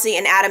want Chelsea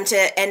and Adam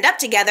to end up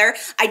together.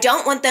 I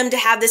don't want them to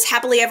have this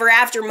happily ever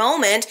after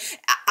moment.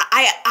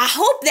 I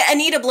hope that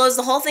Anita blows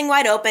the whole thing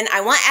wide open.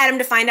 I want Adam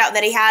to find out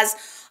that he has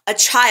a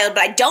child,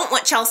 but I don't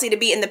want Chelsea to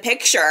be in the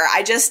picture.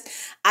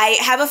 I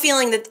have a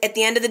feeling that at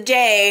the end of the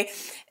day,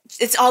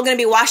 it's all going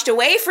to be washed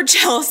away for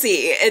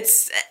Chelsea.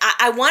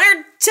 I want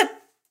her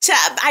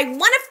I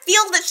want to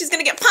feel that she's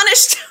going to get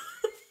punished.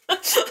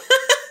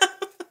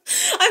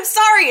 I'm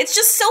sorry. It's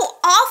just so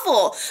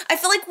awful. I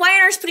feel like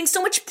Wyatt is putting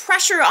so much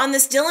pressure on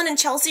this Dylan and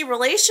Chelsea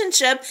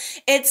relationship.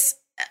 It's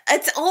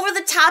over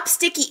the top,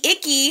 sticky,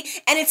 icky,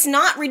 and it's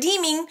not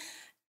redeeming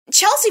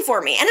Chelsea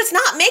for me, and it's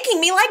not making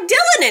me like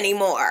Dylan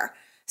anymore.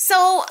 So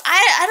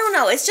I don't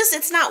know.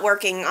 It's not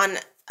working on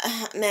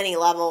many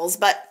levels,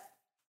 but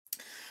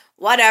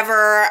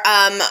whatever.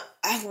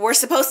 We're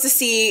supposed to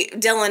see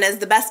Dylan as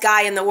the best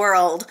guy in the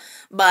world,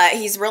 but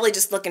he's really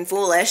just looking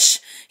foolish.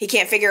 He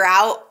can't figure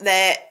out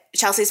that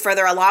Chelsea's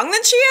further along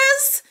than she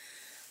is.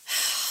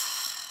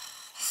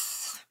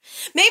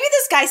 Maybe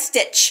this guy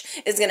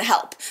Stitch is going to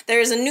help.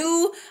 There's a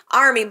new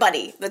army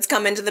buddy that's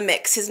come into the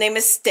mix. His name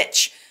is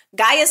Stitch.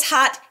 Guy is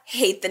hot,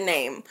 hate the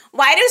name.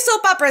 Why do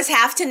soap operas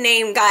have to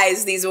name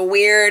guys these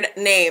weird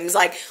names?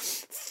 Like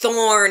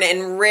Thorn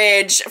and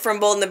Ridge from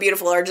Bold and the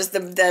Beautiful are just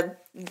the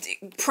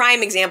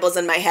prime examples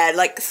in my head.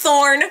 Like,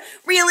 Thorn,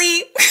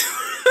 really?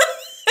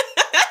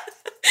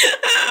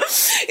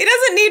 He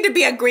doesn't need to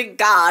be a Greek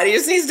god. He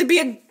just needs to be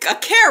a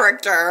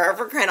character,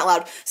 for crying out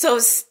loud. So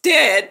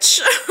Stitch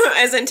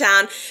is in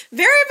town.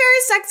 Very, very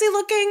sexy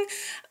looking.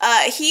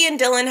 He and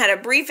Dylan had a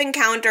brief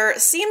encounter.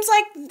 Seems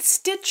like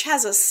Stitch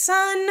has a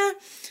son.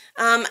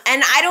 And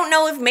I don't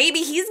know if maybe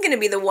he's going to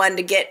be the one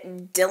to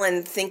get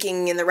Dylan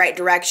thinking in the right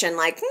direction.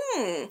 Like,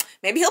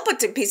 maybe he'll put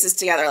the pieces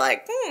together.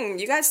 Like,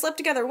 you guys slept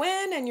together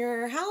when? And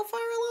you're how far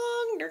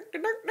along?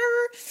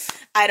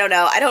 I don't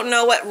know. I don't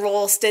know what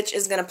role Stitch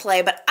is going to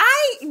play, but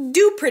I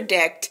do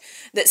predict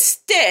that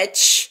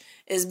Stitch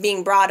is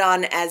being brought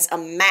on as a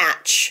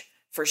match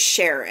for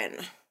Sharon.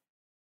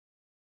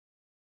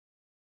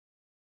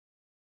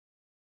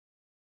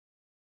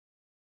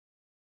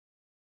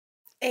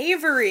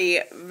 Avery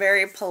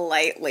very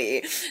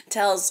politely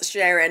tells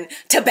Sharon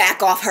to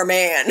back off her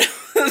man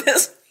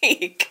this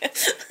week.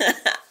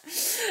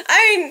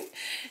 I mean,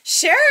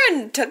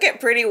 Sharon took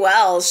it pretty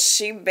well.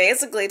 She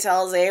basically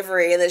tells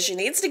Avery that she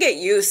needs to get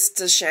used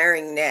to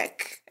sharing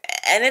Nick.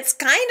 And it's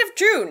kind of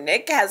true.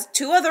 Nick has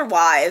 2 other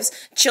wives,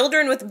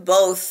 children with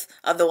both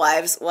of the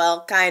wives.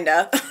 Well,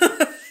 kinda. But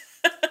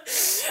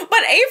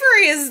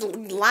Avery is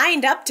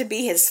lined up to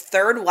be his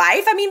 3rd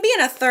wife. I mean, being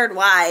a 3rd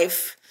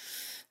wife,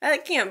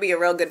 that can't be a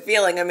real good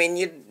feeling. I mean,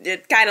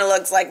 it kind of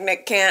looks like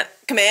Nick can't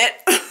commit.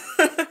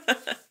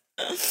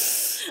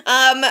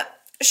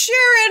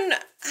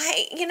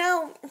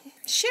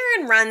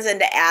 Sharon runs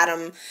into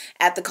Adam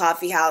at the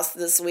coffee house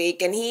this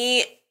week, and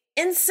he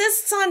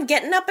insists on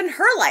getting up in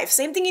her life.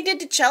 Same thing he did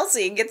to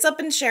Chelsea. He gets up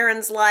in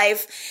Sharon's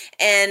life,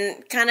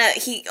 and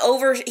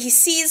he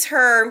sees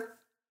her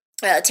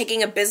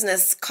taking a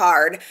business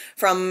card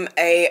from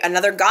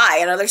another guy,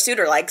 another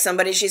suitor, like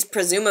somebody she's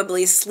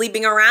presumably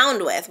sleeping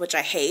around with, which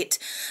I hate.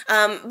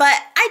 But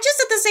I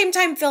just at the same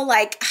time feel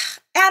like,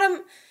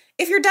 Adam,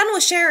 if you're done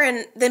with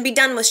Sharon, then be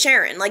done with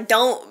Sharon. Like,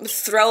 don't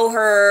throw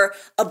her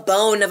a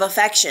bone of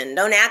affection.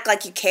 Don't act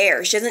like you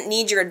care. She doesn't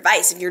need your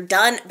advice. If you're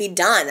done, be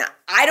done.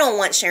 I don't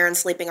want Sharon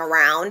sleeping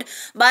around,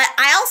 but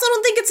I also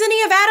don't think it's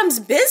any of Adam's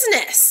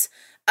business.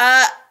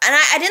 And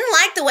I didn't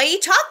like the way he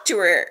talked to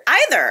her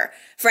either,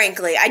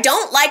 frankly. I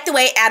don't like the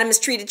way Adam has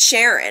treated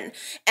Sharon.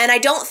 And I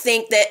don't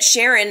think that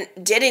Sharon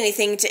did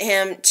anything to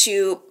him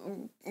to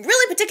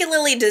really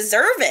particularly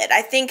deserve it.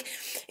 I think,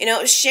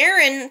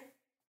 Sharon,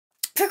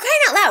 for crying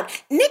out loud,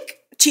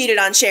 Nick cheated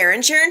on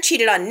Sharon. Sharon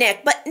cheated on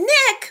Nick. But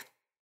Nick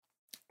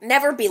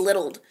never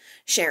belittled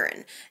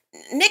Sharon.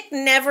 Nick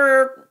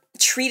never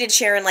treated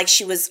Sharon like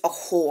she was a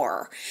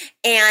whore.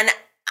 And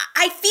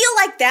I feel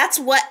like that's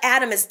what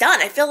Adam has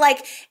done. I feel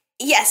like,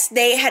 yes,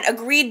 they had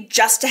agreed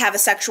just to have a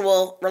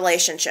sexual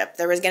relationship.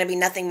 There was going to be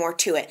nothing more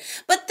to it.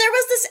 But there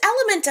was this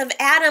element of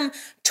Adam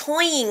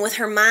toying with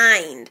her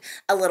mind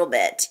a little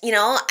bit.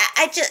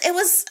 I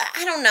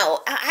don't know.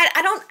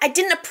 I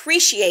didn't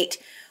appreciate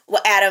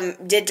what Adam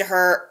did to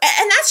her.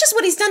 And that's just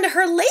what he's done to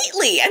her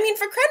lately. I mean,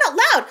 for crying out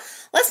loud,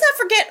 let's not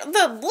forget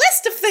the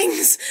list of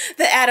things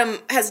that Adam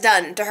has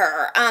done to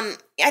her.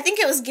 I think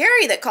it was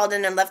Gary that called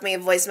in and left me a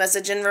voice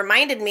message and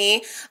reminded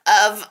me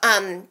of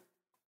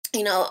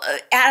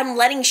Adam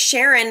letting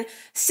Sharon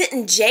sit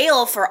in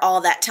jail for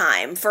all that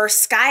time, for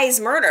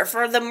Sky's murder,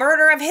 for the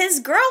murder of his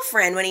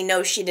girlfriend when he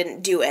knows she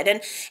didn't do it.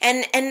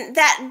 And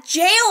that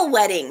jail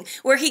wedding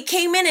where he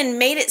came in and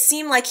made it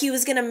seem like he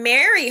was going to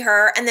marry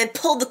her and then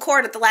pulled the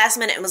cord at the last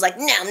minute and was like,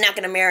 no, I'm not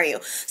going to marry you.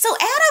 So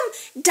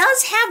Adam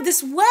does have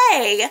this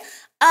way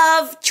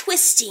of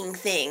twisting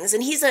things,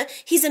 and he's a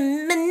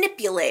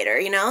manipulator,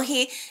 and I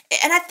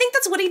think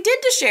that's what he did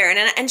to Sharon,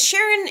 and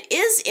Sharon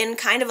is in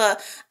kind of a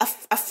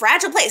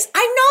fragile place.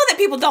 I know that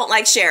people don't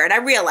like Sharon. I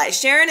realize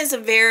Sharon is a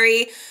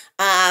very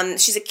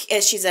she's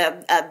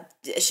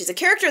a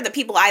character that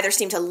people either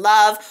seem to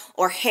love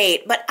or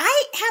hate, but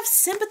I have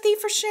sympathy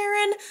for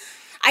Sharon.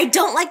 I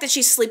don't like that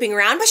she's sleeping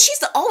around, but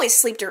she's always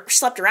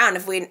slept around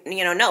if we,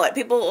 know it.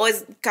 People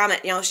always comment,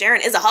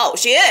 Sharon is a hoe.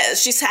 She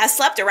is. She has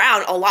slept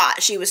around a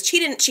lot. She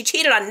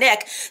cheated on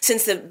Nick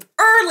since the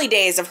early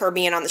days of her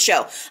being on the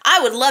show.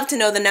 I would love to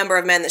know the number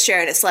of men that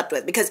Sharon has slept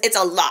with because it's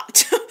a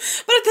lot.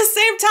 But at the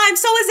same time,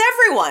 so is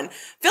everyone.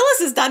 Phyllis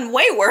has done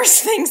way worse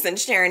things than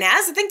Sharon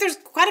has. I think there's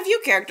quite a few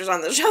characters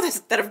on the show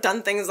that have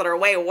done things that are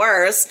way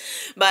worse.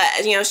 But,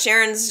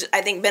 Sharon's,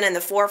 I think, been in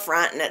the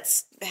forefront,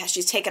 and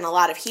she's taken a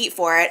lot of heat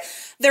for it.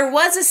 There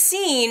was a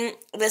scene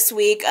this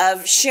week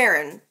of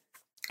Sharon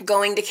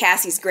going to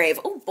Cassie's grave.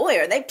 Oh boy,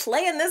 are they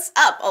playing this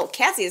up. Oh,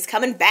 Cassie is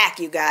coming back,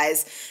 you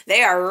guys.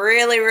 They are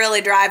really,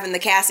 really driving the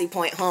Cassie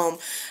point home.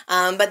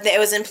 But it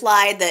was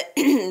implied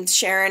that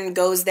Sharon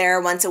goes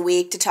there once a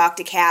week to talk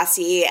to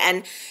Cassie,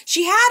 and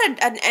she had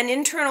an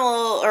internal,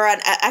 or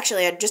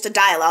just a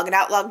dialogue, an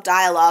out-loud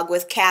dialogue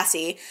with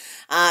Cassie.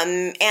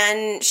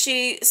 And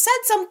she said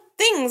some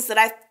things that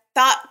I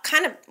thought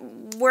kind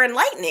of were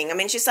enlightening. I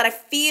mean, she said, I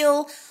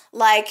feel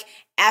like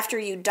after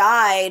you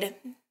died,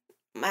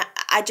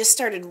 I just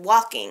started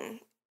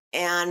walking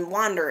and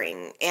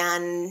wandering,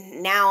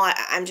 and now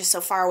I'm just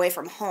so far away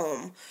from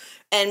home.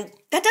 And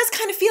that does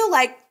kind of feel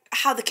like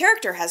how the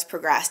character has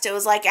progressed. It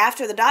was like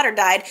after the daughter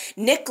died,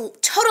 Nick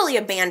totally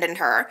abandoned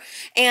her,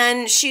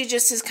 and she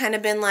just has kind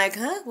of been like,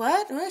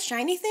 what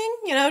shiny thing?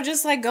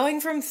 Just like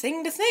going from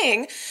thing to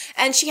thing,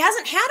 and she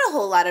hasn't had a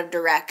whole lot of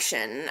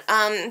direction.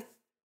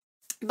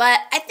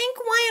 But I think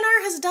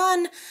Y&R has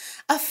done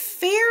a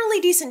fairly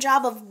decent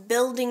job of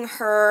building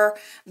her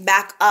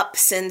back up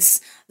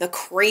since the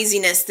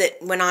craziness that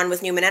went on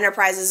with Newman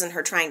Enterprises and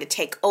her trying to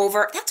take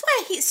over. That's why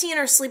I hate seeing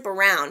her sleep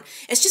around.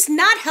 It's just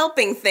not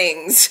helping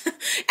things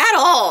at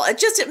all.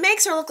 It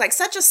makes her look like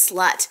such a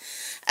slut.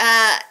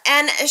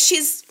 And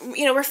she's,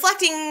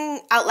 reflecting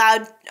out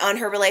loud on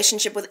her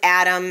relationship with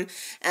Adam.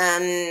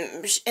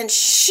 And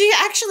she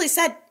actually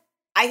said,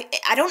 I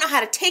don't know how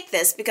to take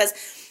this, because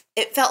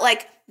it felt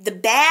like the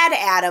bad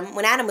Adam,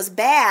 when Adam was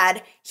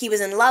bad, he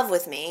was in love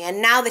with me.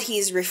 And now that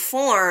he's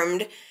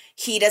reformed,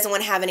 he doesn't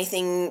want to have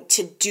anything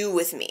to do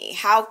with me.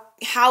 How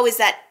is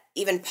that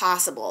even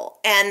possible?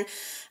 And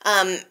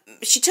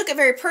she took it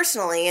very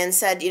personally and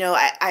said,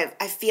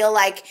 I feel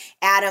like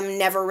Adam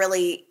never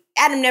really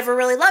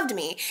loved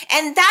me.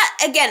 And that,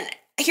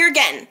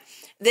 again,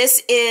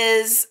 this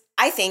is,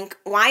 I think,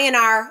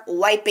 Y&R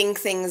wiping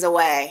things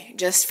away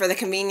just for the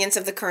convenience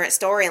of the current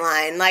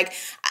storyline. Like,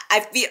 I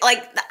feel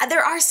like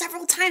there are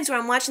several times where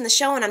I'm watching the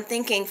show and I'm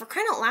thinking, for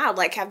crying out loud,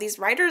 like, have these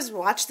writers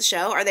watched the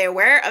show? Are they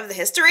aware of the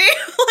history?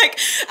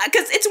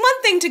 Because it's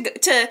one thing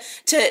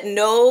to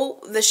know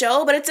the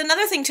show, but it's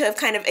another thing to have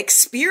kind of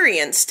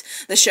experienced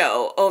the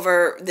show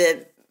over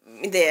the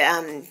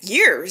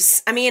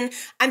years. I mean,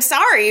 I'm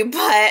sorry,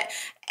 but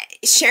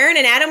Sharon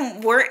and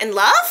Adam weren't in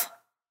love?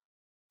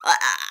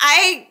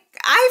 I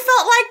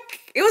felt like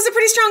it was a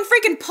pretty strong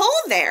freaking pull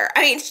there.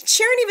 I mean,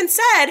 Sharon even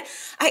said,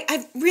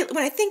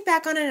 when I think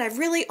back on it, I've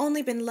really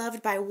only been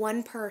loved by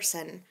one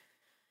person.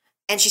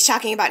 And she's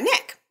talking about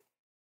Nick.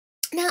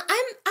 Now,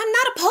 I'm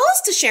not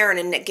opposed to Sharon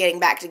and Nick getting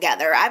back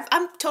together.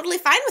 I'm totally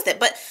fine with it.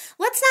 But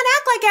let's not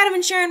act like Adam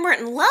and Sharon weren't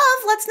in love.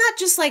 Let's not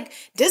just,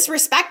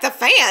 disrespect the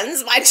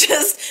fans by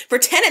just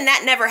pretending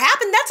that never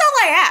happened. That's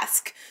all I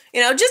ask.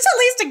 Just at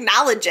least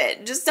acknowledge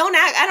it. Just don't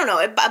act, I don't know,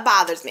 it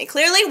bothers me.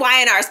 Clearly,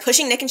 Y&R is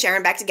pushing Nick and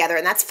Sharon back together,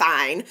 and that's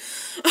fine.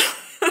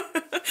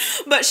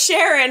 But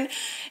Sharon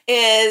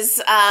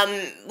is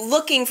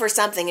looking for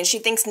something, and she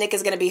thinks Nick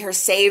is going to be her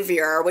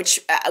savior, which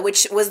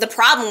was the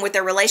problem with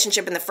their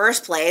relationship in the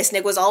first place.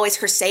 Nick was always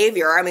her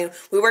savior. I mean,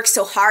 we worked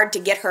so hard to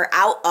get her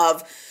out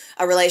of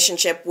a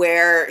relationship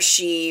where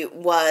she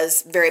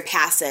was very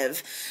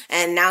passive,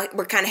 and now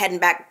we're kind of heading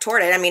back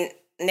toward it. I mean,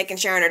 Nick and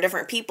Sharon are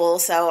different people,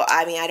 so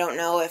I don't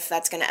know if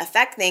that's going to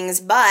affect things,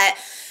 but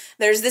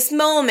there's this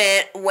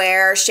moment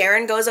where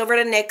Sharon goes over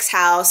to Nick's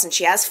house and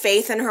she has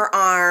Faith in her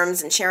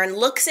arms, and Sharon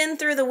looks in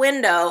through the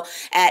window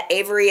at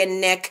Avery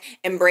and Nick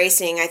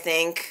embracing, I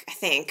think.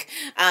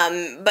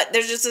 But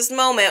there's just this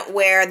moment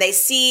where they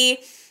see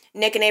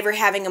Nick and Avery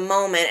having a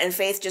moment, and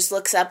Faith just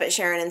looks up at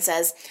Sharon and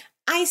says,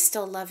 "I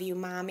still love you,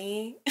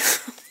 Mommy."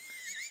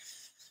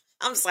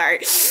 I'm sorry.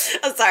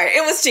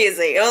 It was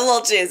cheesy. It was a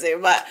little cheesy,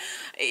 but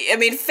I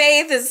mean,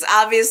 Faith is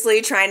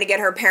obviously trying to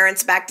get her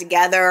parents back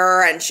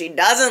together, and she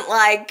doesn't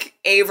like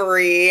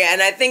Avery,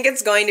 and I think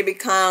it's going to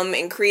become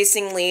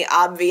increasingly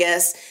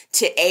obvious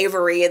to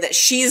Avery that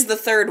she's the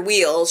third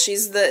wheel.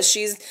 She's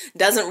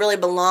doesn't really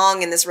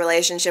belong in this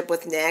relationship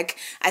with Nick.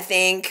 I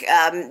think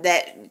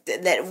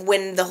that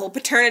when the whole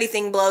paternity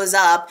thing blows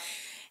up,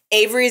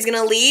 Avery's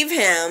going to leave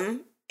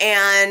him,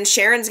 and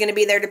Sharon's going to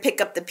be there to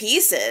pick up the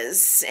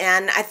pieces.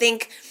 And I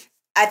think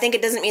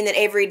it doesn't mean that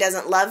Avery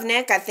doesn't love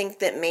Nick. I think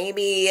that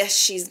maybe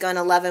she's going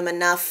to love him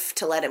enough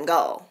to let him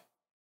go.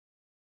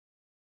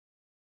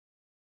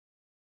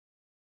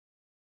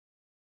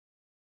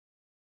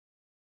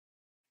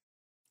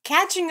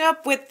 Catching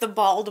up with the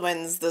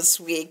Baldwins this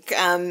week,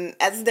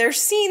 as their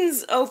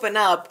scenes open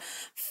up,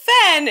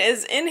 Fen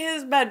is in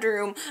his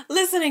bedroom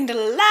listening to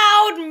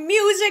loud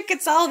music.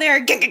 It's all there.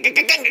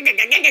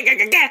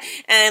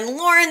 And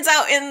Lauren's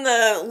out in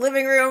the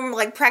living room,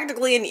 like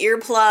practically in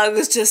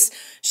earplugs.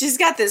 She's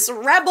got this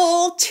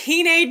rebel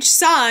teenage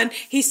son.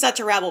 He's such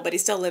a rebel, but he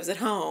still lives at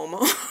home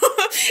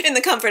in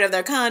the comfort of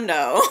their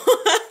condo.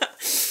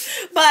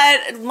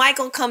 But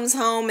Michael comes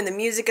home and the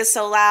music is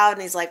so loud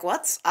and he's like,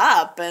 "What's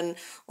up?" And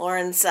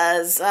Lauren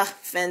says,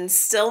 "Finn's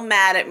still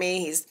mad at me.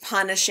 He's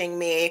punishing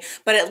me,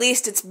 but at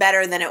least it's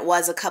better than it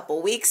was a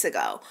couple weeks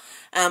ago."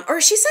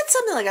 Or she said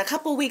something like a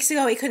couple weeks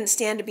ago he couldn't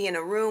stand to be in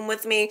a room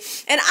with me.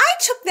 And I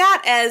took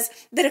that as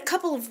that a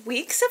couple of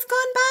weeks have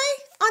gone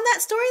by on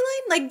that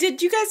storyline. Like,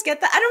 did you guys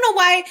get that? I don't know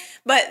why,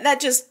 but that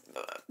just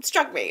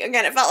struck me.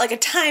 Again, it felt like a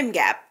time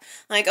gap.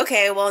 Like,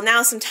 okay, well,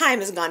 now some time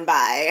has gone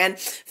by. And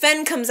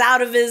Fen comes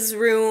out of his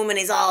room and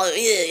he's all,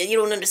 "You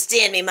don't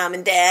understand me, Mom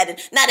and Dad. And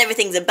not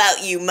everything's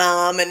about you,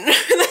 Mom." And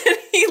then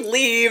he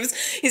leaves.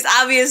 He's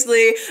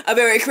obviously a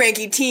very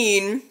cranky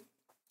teen.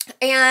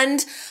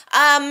 And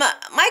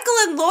Michael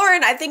and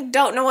Lauren, I think,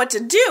 don't know what to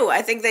do.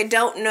 I think they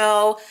don't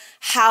know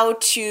how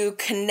to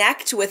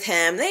connect with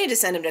him. They need to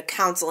send him to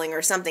counseling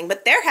or something,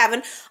 but they're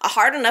having a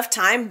hard enough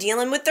time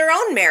dealing with their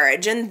own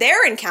marriage, and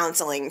they're in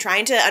counseling,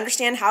 trying to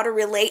understand how to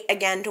relate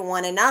again to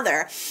one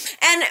another.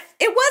 And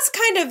it was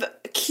kind of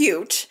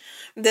cute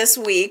this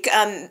week.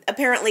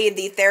 Apparently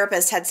the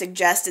therapist had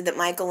suggested that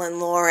Michael and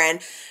Lauren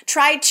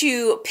try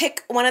to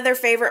pick one of their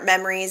favorite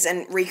memories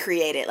and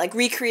recreate it. Like,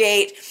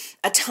 recreate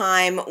a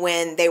time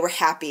when they were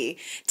happy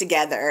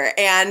together.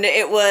 And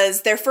it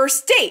was their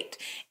first date.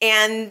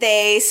 And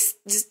they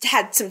just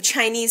had some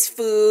Chinese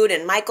food,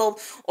 and Michael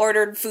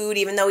ordered food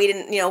even though he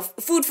didn't,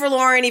 food for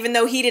Lauren even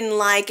though he didn't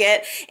like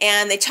it.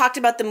 And they talked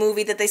about the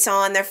movie that they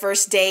saw on their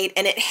first date,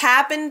 and it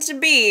happened to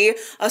be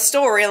a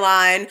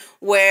storyline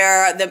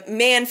where the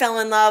man fell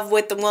in love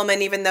with the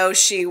woman even though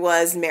she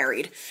was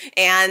married.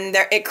 And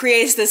it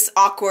creates this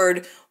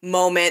awkward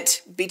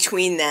moment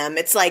between them.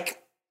 It's like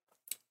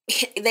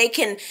they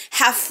can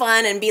have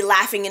fun and be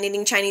laughing and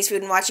eating Chinese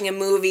food and watching a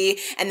movie,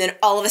 and then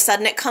all of a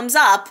sudden it comes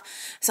up,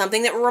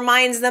 something that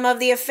reminds them of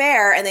the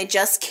affair, and they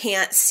just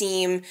can't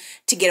seem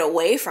to get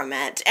away from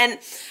it. And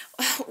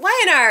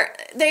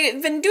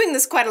they've been doing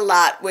this quite a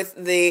lot with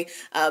the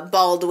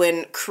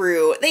Baldwin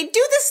crew. They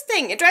do this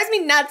thing. It drives me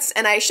nuts,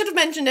 and I should have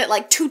mentioned it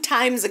like 2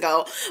 times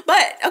ago.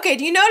 But, okay,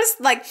 do you notice,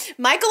 like,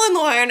 Michael and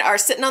Lauren are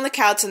sitting on the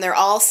couch, and they're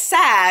all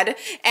sad,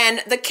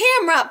 and the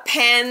camera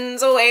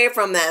pans away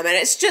from them, and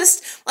it's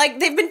just, like,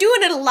 they've been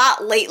doing it a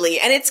lot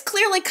lately, and it's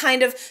clearly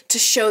kind of to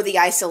show the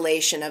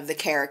isolation of the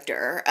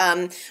character,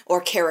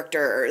 or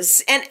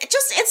characters. And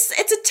it's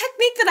a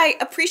technique that I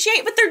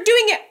appreciate, but they're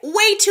doing it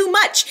way too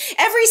much.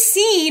 Every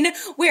scene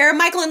where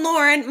Michael and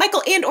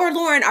or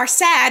Lauren are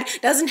sad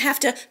doesn't have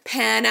to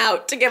pan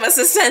out to give us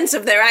a sense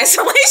of their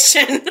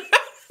isolation.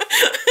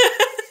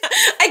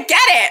 I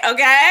get it,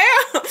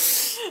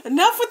 okay?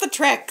 Enough with the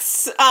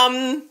tricks.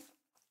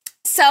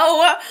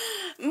 So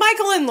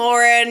Michael and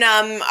Lauren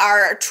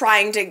are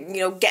trying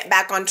to, get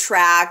back on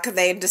track.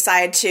 They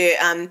decide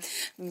to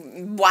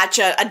watch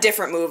a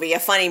different movie, a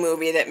funny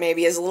movie that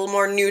maybe is a little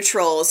more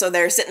neutral. So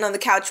they're sitting on the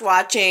couch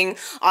watching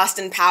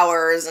Austin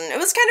Powers, and it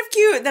was kind of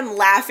cute, them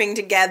laughing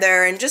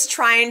together and just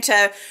trying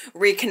to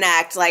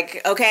reconnect.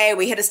 Like, okay,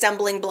 we hit a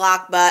stumbling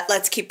block, but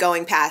let's keep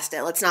going past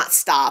it. Let's not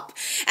stop.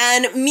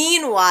 And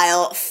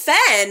meanwhile,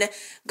 Fen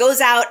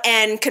goes out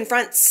and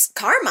confronts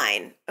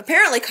Carmine.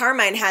 Apparently,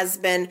 Carmine has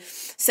been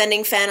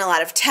sending Fen a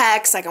lot of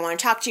texts, like, "I want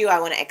to talk to you, I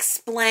want to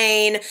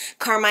explain."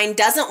 Carmine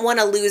doesn't want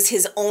to lose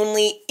his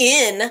only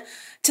in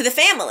to the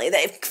family.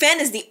 That Fen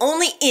is the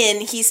only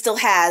in he still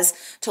has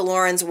to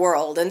Lauren's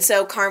world. And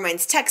so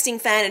Carmine's texting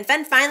Fen, and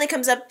Fen finally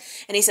comes up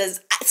and he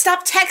says,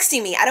 "Stop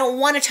texting me. I don't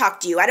want to talk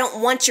to you. I don't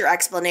want your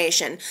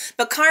explanation."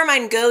 But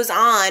Carmine goes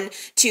on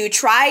to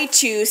try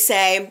to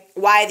say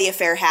why the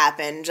affair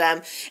happened.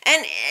 And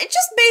it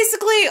just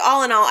basically,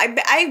 all in all,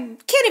 I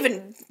can't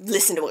even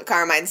listen to what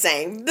Carmine's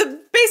saying. The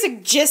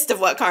basic gist of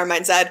what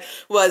Carmine said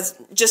was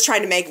just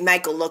trying to make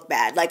Michael look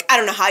bad. Like, "I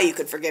don't know how you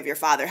could forgive your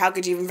father. How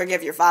could you even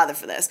forgive your father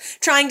for this?"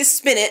 Trying to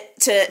spin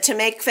it to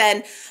make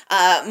Fen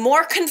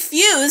more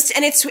confused,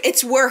 and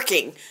it's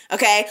working,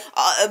 okay?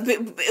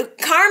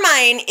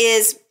 Carmine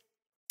is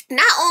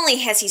not only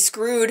has he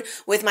screwed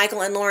with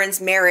Michael and Lauren's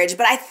marriage,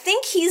 but I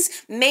think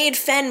he's made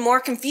Fen more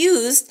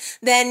confused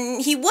than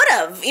he would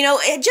have. You know,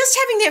 just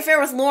having the affair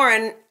with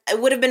Lauren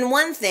would have been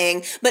one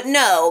thing, but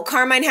no,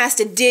 Carmine has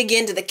to dig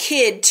into the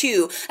kid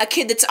too. A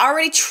kid that's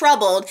already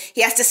troubled,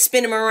 he has to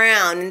spin him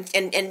around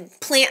and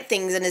plant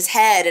things in his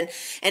head.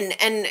 And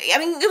I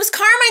mean, it was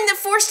Carmine that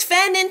forced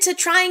Fen into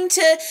trying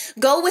to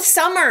go with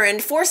Summer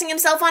and forcing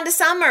himself onto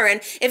Summer. And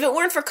if it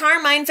weren't for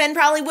Carmine, Fen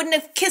probably wouldn't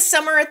have kissed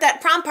Summer at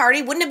that prom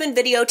party, wouldn't have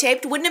been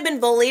videotaped, wouldn't have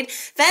been bullied.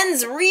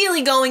 Fen's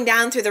really going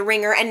down through the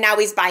ringer, and now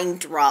he's buying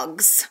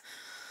drugs.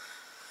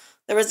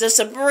 There was just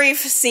a brief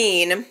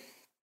scene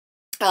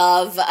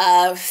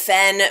of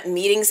Fen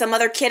meeting some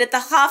other kid at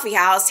the coffee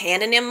house,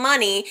 handing him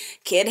money.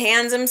 Kid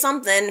hands him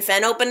something.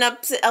 Fen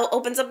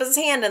opens up his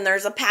hand, and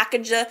there's a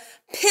package of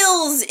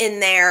pills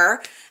in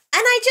there.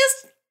 And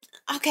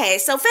okay,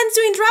 so Fen's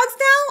doing drugs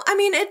now? I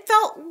mean,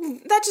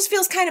 that just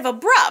feels kind of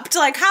abrupt.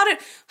 Like, how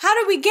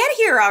did we get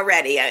here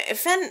already?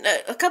 Fen,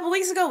 a couple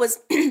weeks ago, was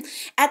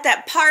at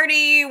that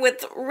party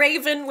with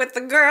Raven, with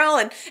the girl,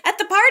 and at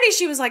the party,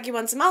 she was like, you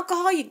want some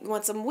alcohol? You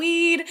want some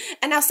weed?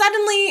 And now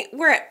suddenly,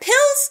 we're at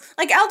pills?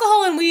 Like,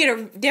 alcohol and weed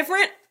are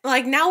different?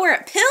 Like, now we're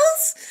at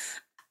pills?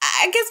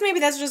 I guess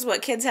maybe that's just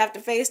what kids have to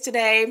face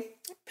today.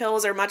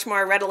 Pills are much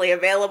more readily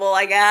available,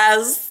 I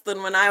guess,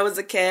 than when I was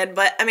a kid.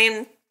 But, I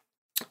mean,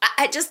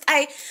 I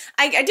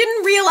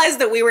didn't realize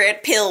that we were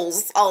at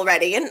pills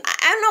already, and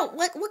I don't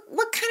know,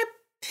 what kind of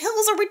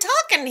pills are we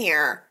talking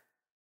here?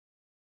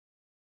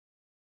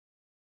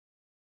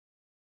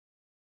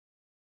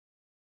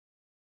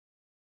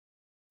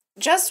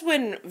 Just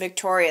when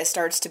Victoria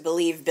starts to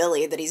believe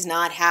Billy that he's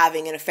not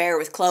having an affair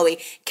with Chloe,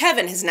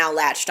 Kevin has now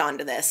latched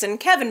onto this, and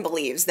Kevin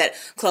believes that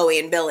Chloe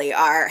and Billy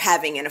are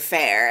having an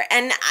affair,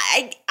 and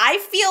I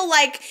feel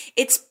like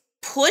it's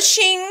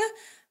pushing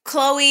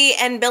Chloe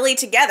and Billy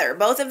together.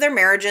 Both of their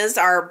marriages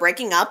are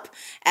breaking up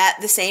at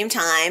the same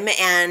time,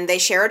 and they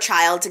share a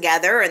child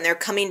together, and they're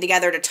coming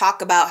together to talk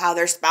about how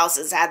their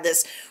spouses had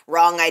this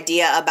wrong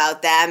idea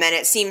about them, and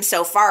it seems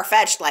so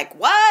far-fetched, like,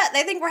 what?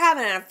 They think we're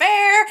having an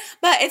affair?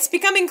 But it's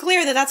becoming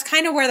clear that that's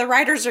kind of where the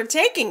writers are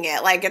taking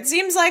it. Like, it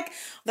seems like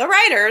the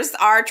writers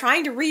are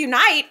trying to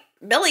reunite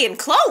Billy and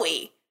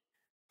Chloe.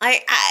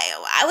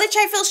 Which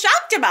I feel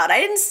shocked about. I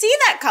didn't see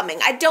that coming.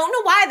 I don't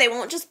know why they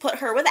won't just put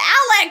her with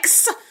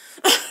Alex.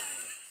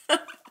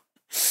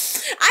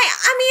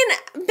 I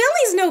mean,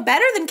 Billy's no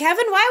better than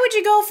Kevin. Why would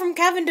you go from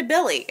Kevin to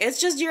Billy? It's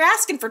just you're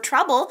asking for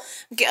trouble.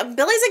 Billy's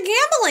a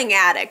gambling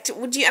addict.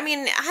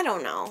 I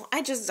don't know.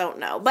 I just don't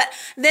know. But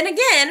then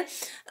again,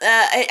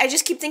 I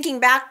just keep thinking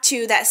back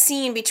to that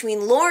scene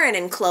between Lauren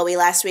and Chloe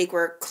last week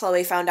where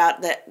Chloe found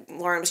out that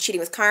Lauren was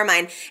cheating with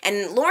Carmine,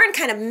 and Lauren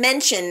kind of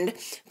mentioned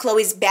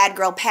Chloe's bad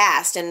girl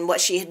past and what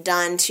she had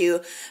done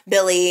to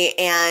Billy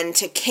and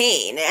to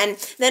Kane. And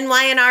then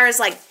Y&R is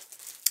like,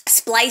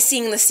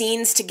 splicing the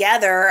scenes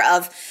together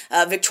of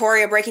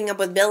Victoria breaking up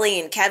with Billy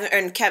and Kevin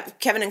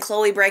and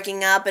Chloe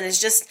breaking up, and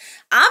it's just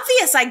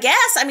obvious, I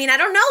guess. I mean, I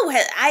don't know.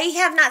 I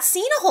have not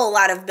seen a whole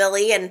lot of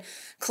Billy and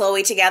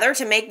Chloe together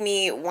to make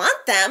me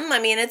want them. I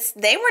mean,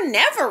 they were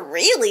never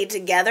really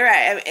together.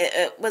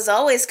 It was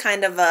always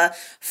kind of a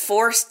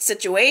forced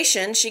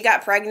situation. She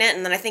got pregnant,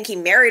 and then I think he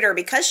married her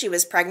because she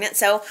was pregnant.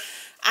 So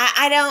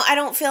I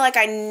don't feel like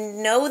I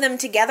know them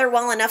together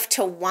well enough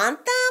to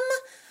want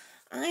them.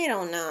 I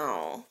don't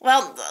know.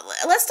 Well,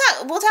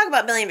 we'll talk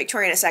about Billy and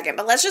Victoria in a second,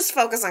 but let's just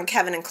focus on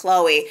Kevin and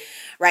Chloe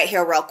right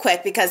here real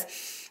quick, because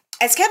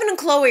as Kevin and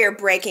Chloe are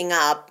breaking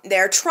up,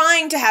 they're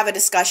trying to have a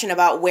discussion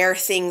about where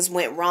things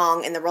went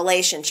wrong in the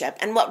relationship.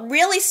 And what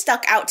really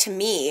stuck out to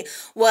me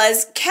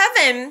was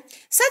Kevin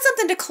said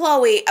something to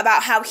Chloe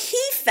about how he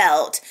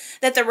felt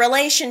that the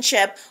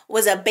relationship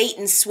was a bait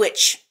and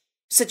switch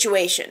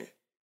situation.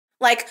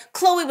 Like,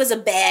 Chloe was a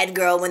bad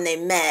girl when they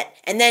met,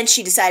 and then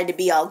she decided to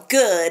be all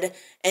good,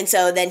 and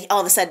so then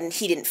all of a sudden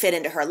he didn't fit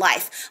into her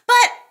life.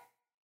 But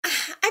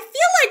I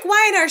feel like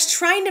Y&R's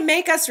trying to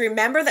make us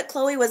remember that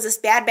Chloe was this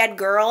bad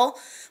girl,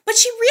 but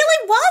she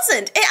really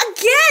wasn't.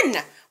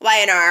 Again,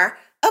 Y&R.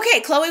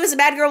 Okay, Chloe was a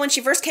bad girl when she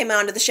first came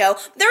onto the show.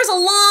 There was a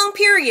long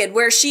period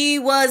where she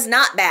was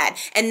not bad.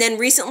 And then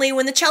recently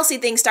when the Chelsea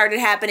thing started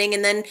happening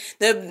and then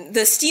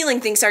the stealing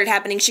thing started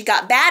happening, she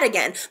got bad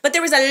again. But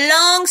there was a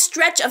long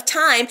stretch of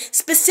time,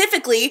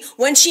 specifically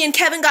when she and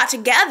Kevin got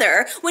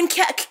together, when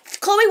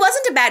Chloe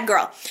wasn't a bad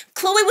girl.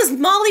 Chloe was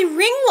Molly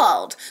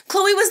Ringwald.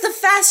 Chloe was the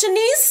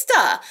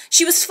fashionista.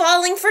 She was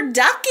falling for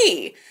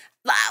Ducky.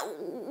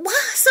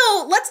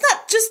 So let's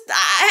not just,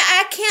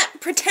 I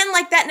can't pretend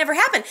like that never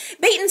happened.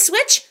 Bait and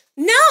switch?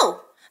 No.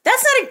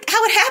 That's not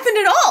how it happened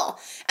at all.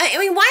 I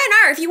mean,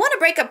 Y&R, if you want to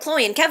break up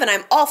Chloe and Kevin,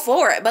 I'm all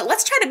for it. But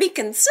let's try to be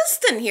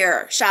consistent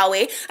here, shall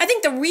we? I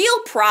think the real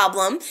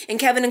problem in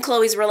Kevin and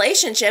Chloe's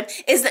relationship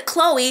is that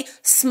Chloe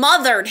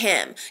smothered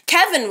him.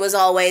 Kevin was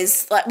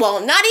always,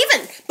 well, not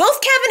even. Both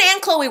Kevin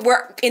and Chloe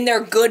were in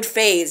their good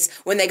phase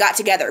when they got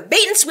together.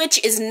 Bait and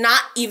switch is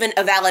not even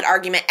a valid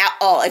argument at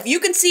all. If you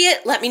can see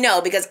it, let me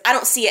know, because I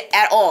don't see it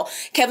at all.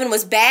 Kevin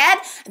was bad,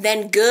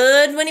 then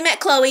good when he met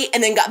Chloe,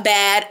 and then got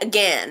bad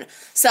again.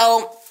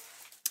 So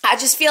I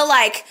just feel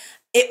like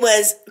it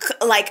was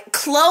like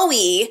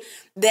Chloe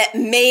that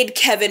made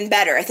Kevin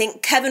better. I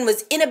think Kevin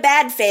was in a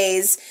bad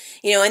phase,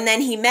 and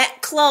then he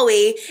met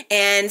Chloe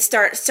and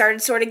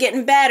started sort of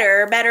getting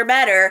better,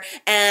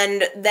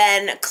 and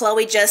then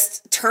Chloe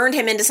just turned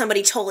him into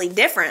somebody totally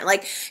different.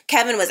 Like,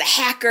 Kevin was a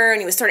hacker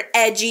and he was sort of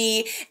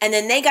edgy, and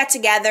then they got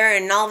together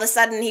and all of a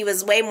sudden he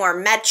was way more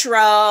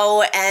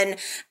metro, and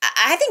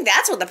I think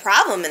that's what the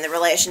problem in the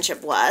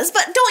relationship was.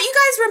 But don't you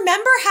guys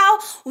remember how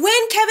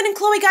when Kevin and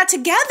Chloe got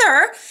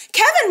together,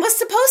 Kevin was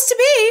supposed to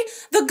be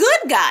the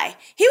good guy.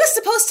 He was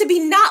supposed to be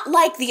not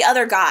like the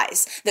other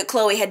guys that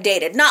Chloe had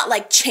dated, not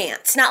like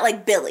Chance, not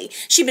like Billy.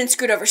 She'd been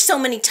screwed over so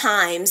many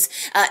times,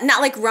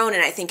 not like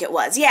Ronan, I think it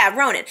was. Yeah,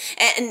 Ronan.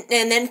 And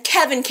then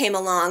Kevin came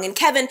along, and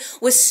Kevin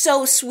was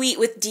so sweet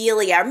with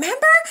Delia.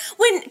 Remember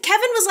when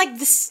Kevin was like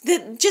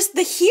just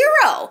the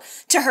hero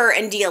to her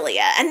and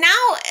Delia? And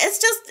now it's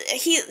just,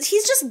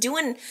 he's just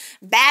doing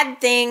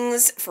bad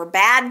things for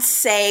bad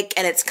sake,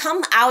 and it's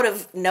come out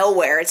of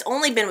nowhere. It's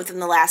only been within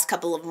the last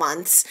couple of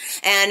months.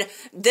 And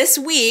this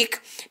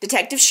week,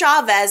 Detective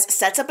Chavez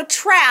sets up a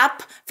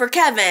trap for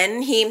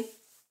Kevin. He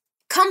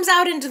comes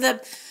out into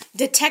the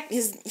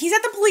he's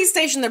at the police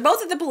station. They're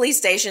both at the police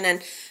station,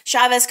 and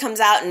Chavez comes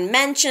out and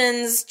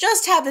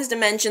happens to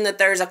mention that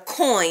there's a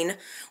coin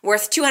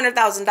worth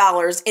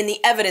 $200,000 in the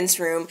evidence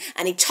room,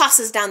 and he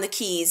tosses down the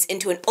keys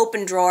into an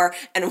open drawer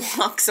and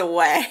walks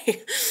away.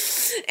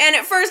 And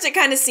at first it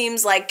kind of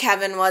seems like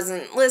Kevin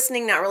wasn't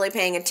listening, not really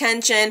paying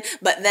attention,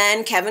 but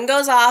then Kevin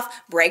goes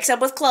off, breaks up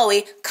with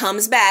Chloe,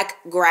 comes back,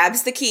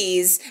 grabs the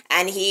keys,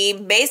 and he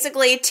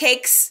basically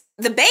takes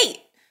the bait.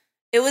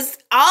 It was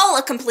all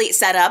a complete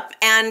setup,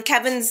 and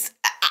Kevin's,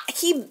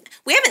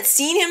 we haven't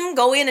seen him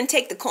go in and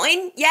take the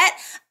coin yet.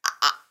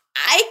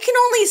 I can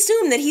only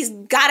assume that he's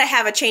got to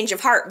have a change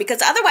of heart,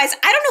 because otherwise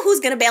I don't know who's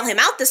going to bail him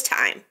out this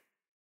time.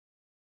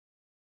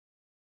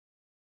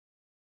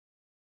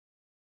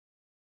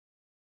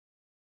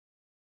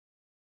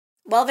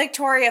 Well,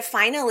 Victoria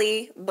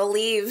finally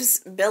believes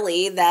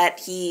Billy that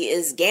he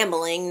is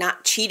gambling,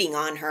 not cheating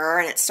on her,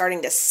 and it's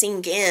starting to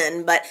sink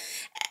in, but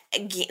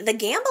the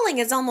gambling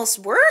is almost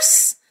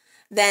worse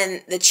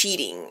than the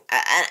cheating.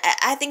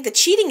 I think the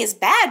cheating is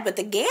bad, but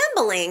the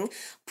gambling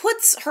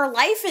puts her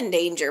life in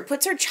danger,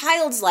 puts her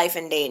child's life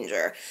in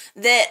danger.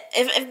 That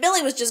if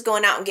Billy was just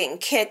going out and getting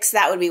kicks,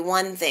 that would be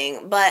one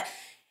thing, but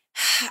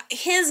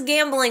his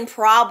gambling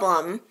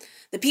problem,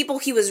 the people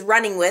he was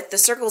running with, the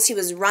circles he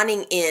was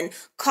running in,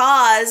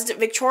 caused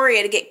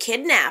Victoria to get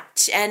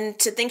kidnapped and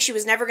to think she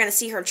was never going to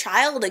see her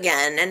child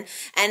again.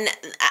 And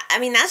I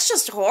mean, that's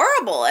just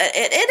horrible.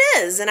 It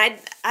is. And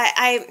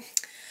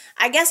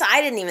I guess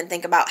I didn't even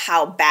think about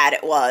how bad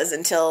it was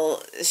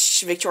until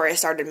Victoria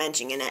started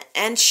mentioning it.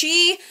 And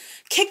she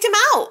kicked him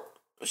out.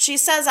 She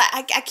says,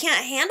 I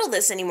can't handle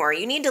this anymore.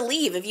 You need to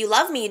leave. If you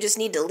love me, you just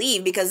need to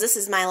leave, because this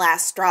is my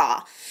last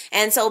straw.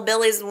 And so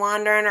Billy's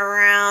wandering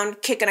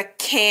around, kicking a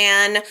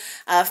can,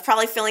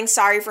 probably feeling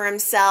sorry for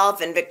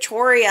himself. And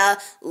Victoria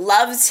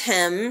loves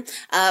him,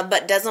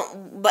 but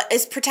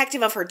is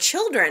protective of her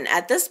children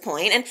at this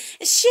point. And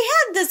she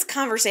had this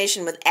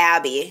conversation with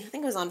Abby. I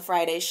think it was on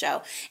Friday's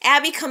show.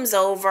 Abby comes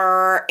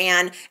over,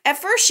 and at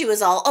first she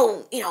was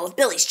all, if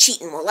Billy's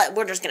cheating,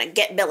 we're just going to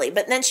get Billy.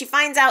 But then she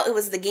finds out it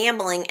was the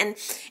gambling, and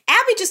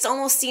Abby just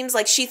almost seems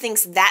like she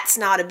thinks that's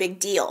not a big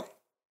deal.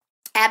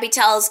 Abby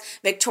tells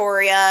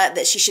Victoria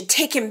that she should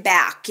take him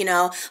back,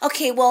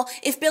 Okay, well,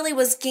 if Billy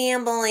was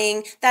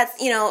gambling, that's,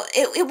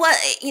 it was,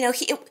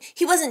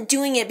 he wasn't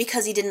doing it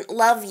because he didn't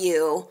love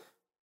you.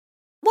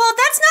 Well,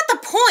 that's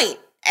not the point,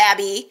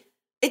 Abby.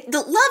 The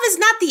love is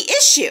not the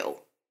issue.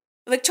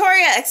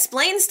 Victoria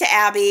explains to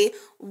Abby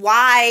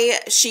why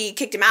she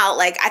kicked him out.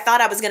 Like, I thought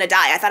I was going to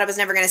die. I thought I was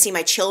never going to see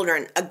my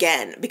children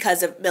again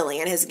because of Billy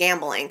and his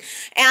gambling.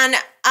 And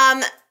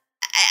I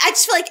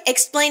just feel like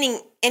explaining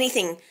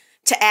anything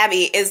to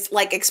Abby is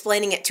like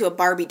explaining it to a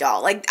Barbie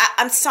doll. Like,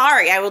 I'm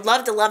sorry, I would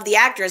love to love the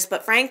actress,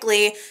 but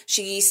frankly,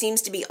 she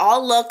seems to be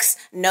all looks,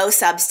 no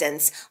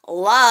substance.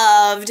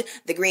 Loved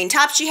the green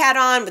top she had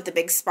on with the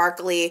big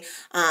sparkly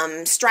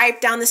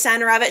stripe down the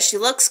center of it. She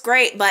looks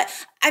great, but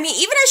I mean,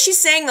 even as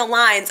she's saying the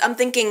lines, I'm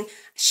thinking,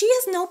 she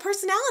has no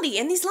personality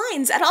in these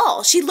lines at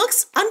all. She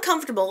looks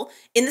uncomfortable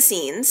in the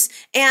scenes,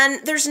 and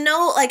there's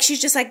no, like,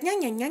 she's just like,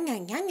 nya, nya, nya,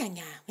 nya, nya, nya,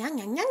 nya, nya,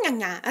 nya,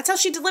 nya, nya. That's how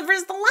she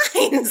delivers the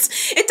lines.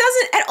 It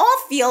doesn't at all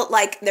feel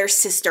like they're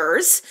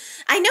sisters.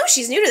 I know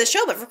she's new to the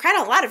show, but for crying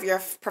out loud, if you're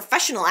a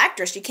professional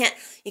actress, you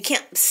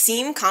can't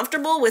seem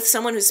comfortable with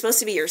someone who's supposed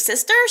to be your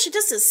sister. She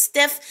just is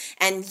stiff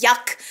and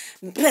yuck.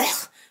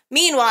 Blech.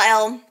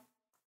 Meanwhile,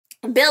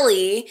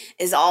 Billy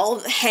is all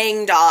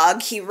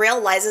hangdog. He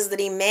realizes that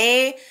he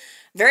may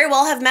very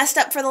well have messed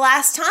up for the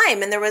last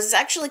time. And there was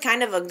actually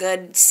kind of a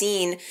good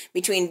scene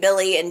between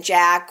Billy and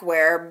Jack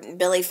where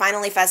Billy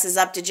finally fesses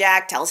up to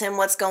Jack, tells him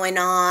what's going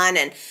on,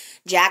 and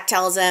Jack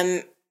tells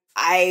him,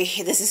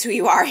 this is who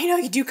you are.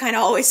 You do kind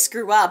of always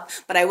screw up,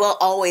 but I will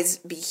always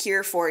be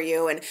here for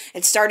you. And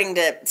it's starting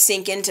to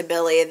sink into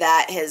Billy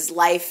that his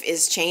life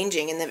is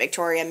changing and that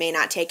Victoria may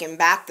not take him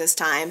back this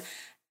time.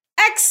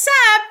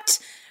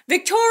 Except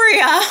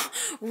Victoria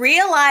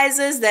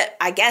realizes that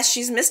I guess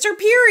she's Mr.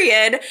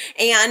 Period,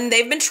 and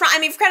they've been trying, I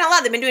mean, for crying out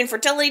loud, they've been doing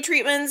fertility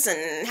treatments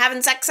and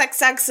having sex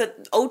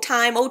at O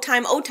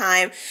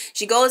time.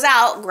 She goes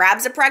out,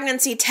 grabs a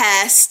pregnancy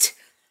test.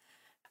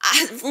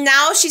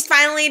 Now she's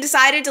finally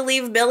decided to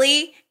leave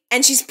Billy,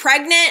 and she's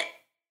pregnant.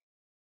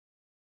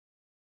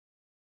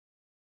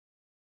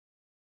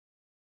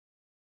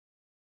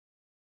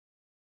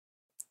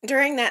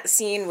 During that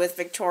scene with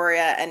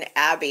Victoria and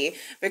Abby,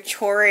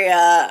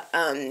 Victoria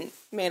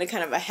made a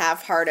kind of a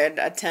half-hearted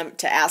attempt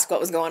to ask what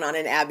was going on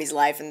in Abby's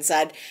life and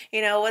said,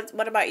 you know,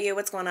 what about you?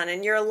 What's going on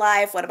in your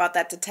life? What about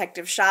that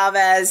Detective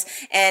Chavez?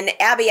 And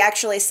Abby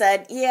actually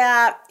said,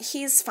 yeah,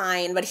 he's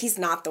fine, but he's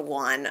not the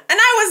one. And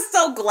I was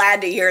so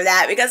glad to hear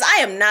that because I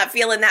am not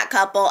feeling that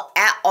couple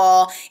at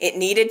all. It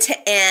needed to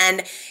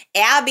end.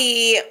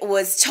 Abby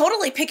was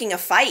totally picking a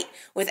fight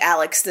with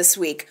Alex this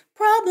week.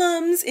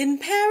 Problems in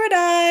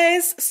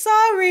paradise.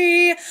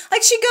 Sorry.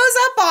 Like, she goes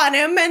up on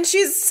him and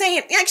she's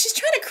saying, like, she's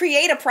trying to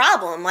create a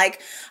problem.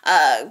 Like,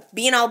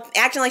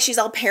 acting like she's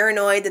all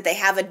paranoid that they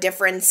have a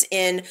difference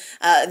in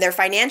their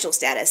financial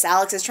status.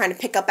 Alex is trying to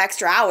pick up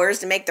extra hours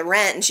to make the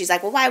rent. And she's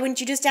like, well, why wouldn't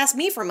you just ask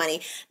me for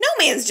money? No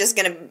man's just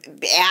going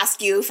to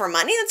ask you for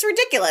money. That's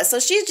ridiculous. So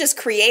she's just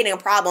creating a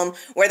problem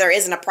where there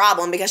isn't a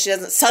problem because she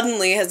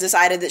suddenly has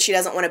decided that she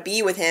doesn't want to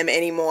be with him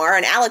anymore.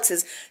 And Alex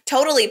is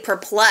totally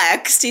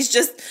perplexed. He's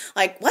just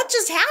like, what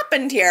just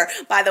happened here?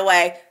 By the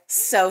way,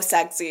 so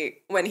sexy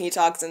when he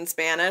talks in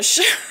Spanish.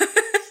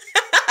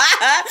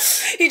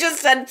 He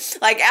just said,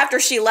 like, after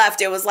she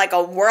left, it was like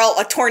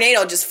a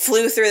tornado just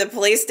flew through the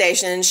police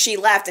station and she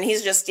left and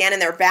he's just standing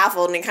there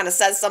baffled and he kind of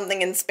says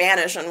something in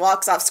Spanish and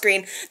walks off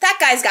screen. That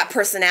guy's got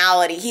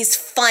personality. He's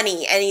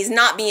funny and he's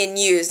not being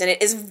used and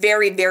it is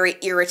very, very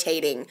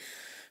irritating.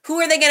 Who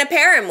are they going to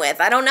pair him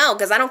with? I don't know,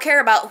 because I don't care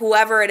about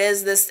whoever it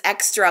is this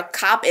extra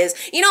cop is.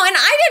 You know, and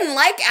I didn't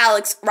like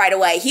Alex right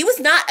away. He was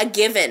not a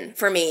given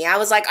for me. I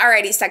was like, all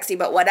right, he's sexy,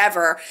 but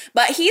whatever.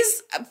 But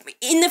he's,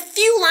 in the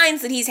few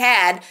lines that he's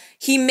had,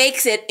 he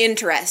makes it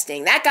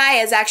interesting. That guy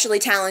is actually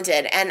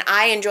talented, and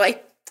I enjoy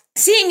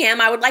seeing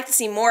him. I would like to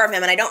see more of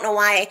him, and I don't know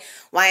why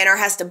YNR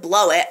has to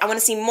blow it. I want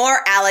to see more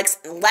Alex,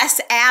 less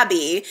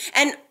Abby.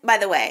 And by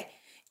the way,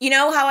 you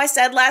know how I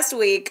said last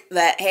week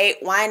that, hey,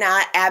 why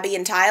not Abby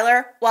and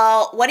Tyler?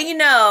 Well, what do you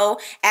know?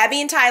 Abby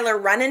and Tyler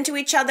run into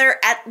each other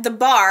at the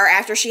bar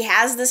after she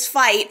has this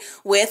fight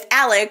with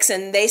Alex,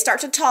 and they start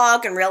to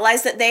talk and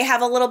realize that they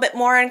have a little bit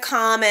more in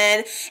common.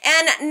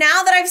 And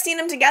now that I've seen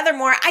them together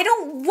more, I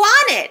don't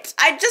want it.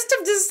 I just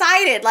have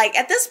decided, like,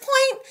 at this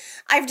point,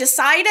 I've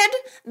decided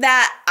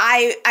that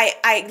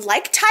I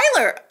like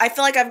Tyler. I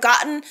feel like I've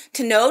gotten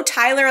to know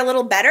Tyler a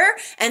little better,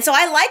 and so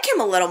I like him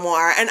a little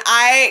more. And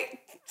I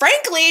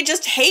frankly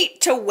just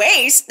hate to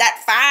waste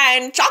that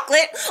fine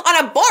chocolate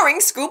on a boring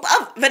scoop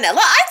of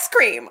vanilla ice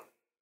cream.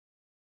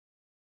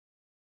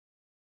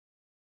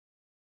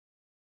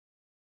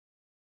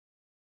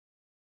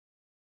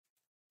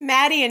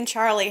 Maddie and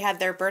Charlie had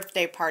their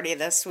birthday party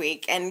this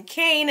week, and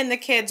Kane and the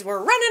kids were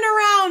running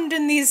around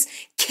in these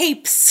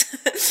capes,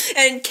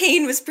 and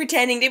Kane was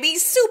pretending to be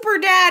Super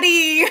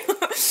Daddy. It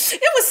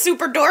was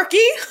super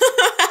dorky,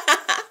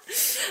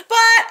 but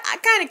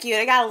kind of cute.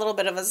 I got a little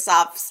bit of a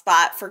soft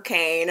spot for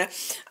Kane.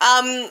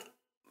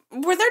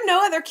 Were there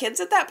no other kids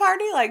at that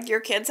party? Like, your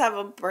kids have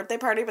a birthday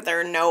party, but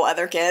there are no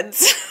other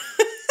kids?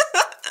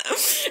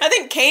 I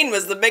think Kane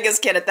was the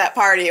biggest kid at that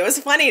party. It was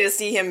funny to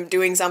see him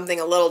doing something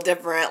a little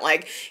different.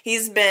 Like,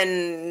 he's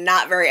been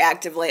not very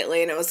active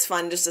lately, and it was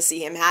fun just to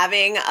see him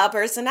having a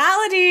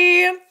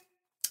personality.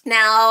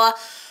 Now,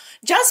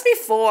 just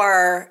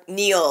before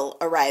Neil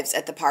arrives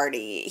at the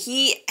party,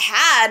 he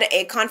had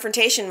a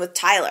confrontation with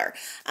Tyler.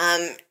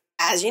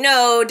 As you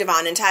know,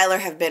 Devon and Tyler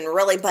have been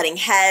really butting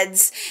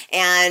heads,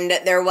 and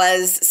there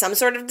was some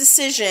sort of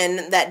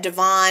decision that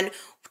Devon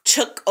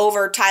took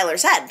over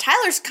Tyler's head.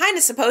 Tyler's kind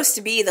of supposed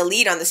to be the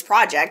lead on this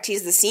project.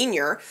 He's the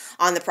senior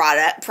on the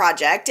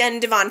project,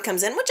 and Devon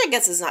comes in, which I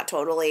guess is not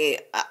totally,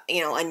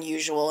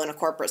 unusual in a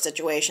corporate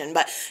situation,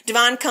 but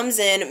Devon comes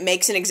in,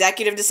 makes an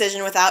executive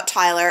decision without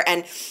Tyler,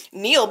 and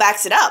Neil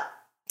backs it up.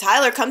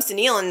 Tyler comes to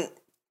Neil and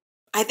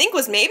I think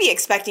was maybe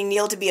expecting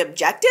Neil to be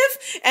objective,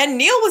 and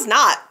Neil was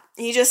not.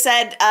 He just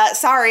said,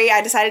 sorry,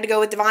 I decided to go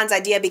with Devon's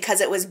idea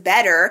because it was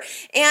better,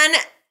 and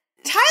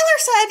Tyler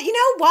said, you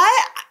know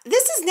what?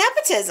 This is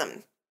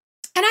nepotism.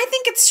 And I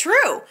think it's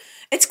true.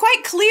 It's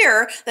quite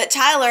clear that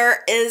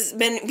Tyler has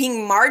been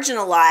being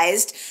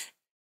marginalized,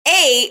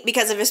 A,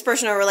 because of his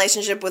personal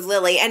relationship with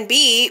Lily, and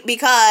B,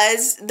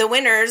 because the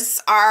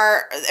winners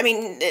are,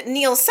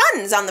 Neil's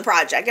son's on the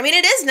project.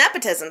 It is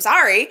nepotism,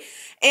 sorry.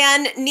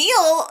 And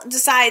Neil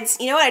decides,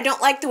 you know what? I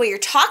don't like the way you're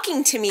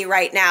talking to me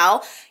right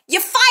now.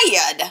 You're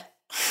fired.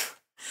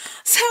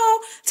 So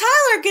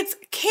Tyler gets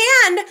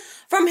canned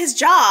from his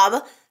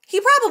job. He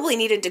probably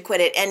needed to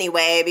quit it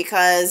anyway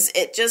because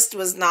it just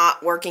was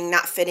not working,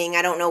 not fitting.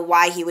 I don't know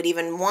why he would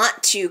even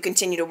want to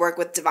continue to work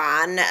with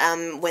Devon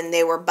when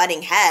they were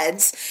butting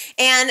heads.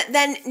 And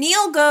then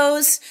Neil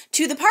goes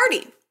to the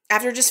party.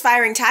 after just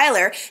firing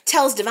Tyler,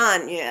 tells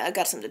Devon, yeah, I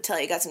got something to tell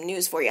you, got some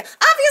news for you.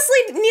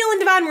 Obviously, Neil and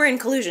Devon were in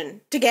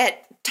collusion to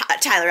get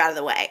Tyler out of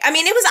the way. I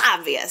mean, it was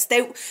obvious.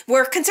 They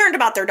were concerned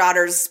about their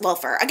daughter's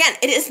welfare. Again,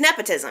 it is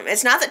nepotism.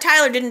 It's not that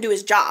Tyler didn't do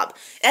his job.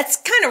 That's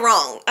kind of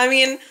wrong. I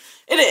mean,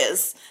 it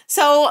is.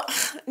 So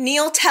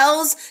Neil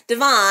tells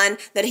Devon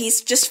that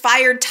he's just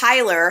fired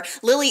Tyler.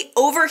 Lily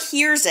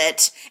overhears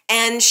it,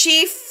 and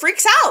she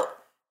freaks out.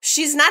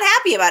 She's not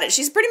happy about it.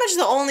 She's pretty much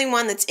the only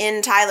one that's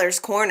in Tyler's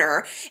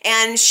corner,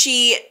 and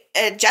she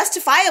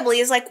justifiably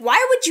is like,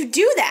 why would you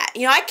do that?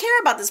 You know, I care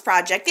about this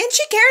project, and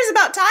she cares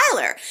about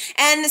Tyler.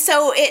 And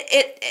so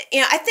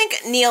I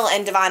think Neil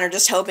and Devon are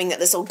just hoping that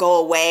this will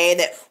go away,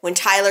 that when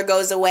Tyler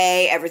goes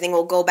away, everything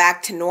will go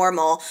back to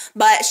normal.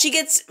 But she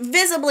gets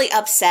visibly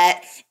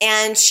upset,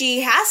 and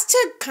she has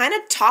to kind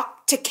of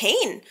talk to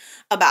Kane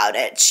about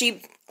it.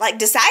 She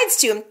decides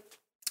to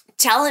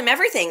tell him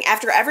everything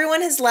after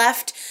everyone has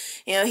left.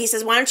 You know, he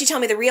says, why don't you tell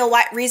me the real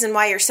reason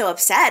why you're so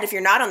upset? If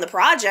you're not on the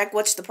project,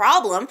 what's the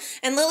problem?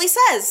 And Lily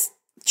says,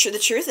 the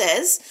truth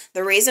is,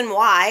 the reason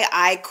why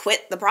I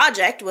quit the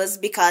project was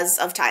because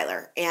of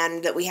Tyler.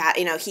 And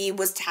that he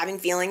was having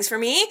feelings for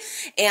me.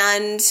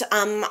 And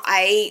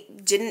I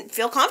didn't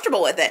feel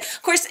comfortable with it.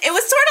 Of course, it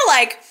was sort of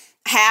like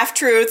half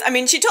truth. I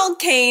mean, she told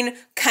Kane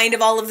kind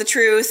of all of the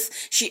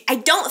truth. I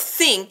don't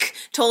think,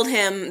 told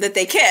him that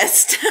they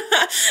kissed.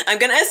 I'm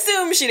going to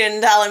assume she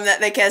didn't tell him that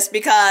they kissed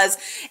because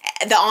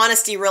the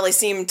honesty really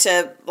seemed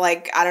to,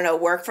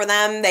 work for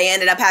them. They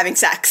ended up having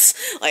sex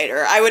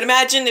later. I would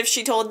imagine if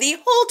she told the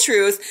whole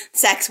truth,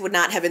 sex would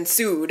not have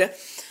ensued. But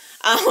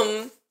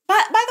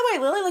by the way,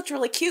 Lily looked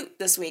really cute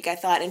this week, I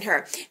thought, in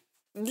her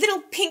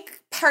little pink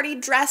party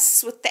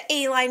dress with the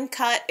A-line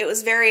cut. It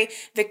was very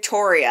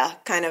Victoria,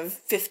 kind of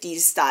 50s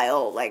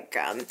style,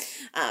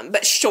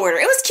 but shorter.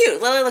 It was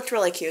cute. Lily looked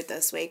really cute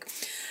this week.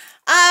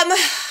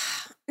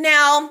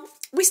 Now,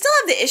 we still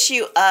have the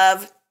issue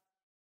of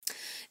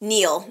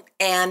Neil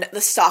and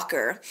the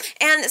stalker.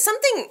 And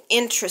something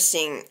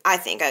interesting, I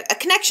think, a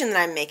connection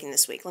that I'm making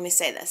this week. Let me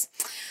say this.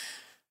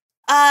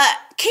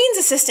 Kane's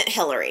assistant,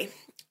 Hillary.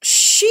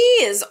 She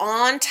is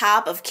on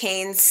top of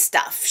Kane's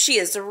stuff. She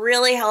is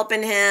really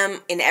helping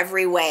him in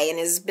every way, in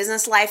his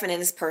business life and in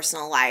his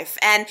personal life.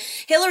 And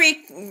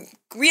Hillary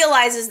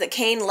realizes that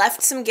Kane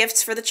left some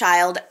gifts for the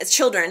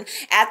children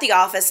at the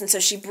office, and so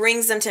she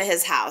brings them to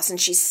his house,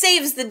 and she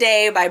saves the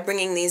day by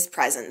bringing these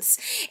presents.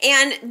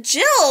 And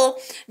Jill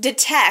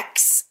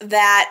detects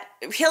that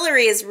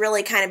Hillary is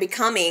really kind of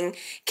becoming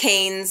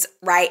Kane's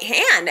right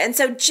hand. And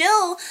so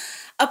Jill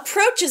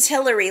approaches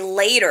Hillary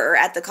later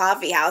at the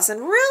coffee house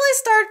and really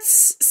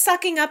starts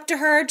sucking up to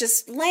her,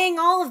 just laying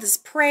all of this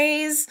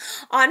praise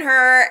on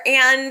her.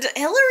 And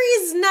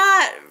Hillary's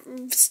not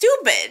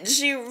stupid.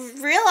 She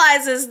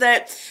realizes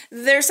that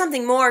there's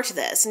something more to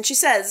this. And she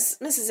says,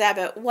 Mrs.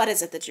 Abbott, what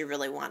is it that you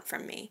really want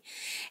from me?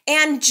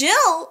 And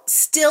Jill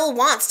still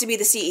wants to be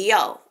the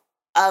CEO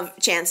of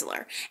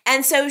Chancellor.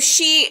 And so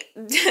she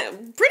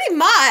pretty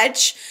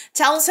much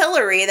tells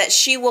Hillary that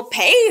she will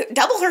pay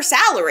double her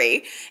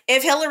salary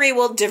if Hillary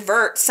will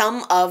divert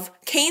some of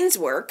Kane's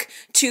work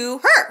to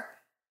her.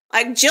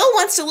 Like, Jill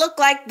wants to look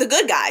like the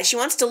good guy. She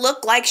wants to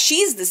look like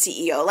she's the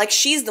CEO, like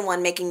she's the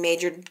one making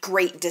major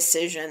great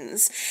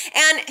decisions.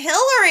 And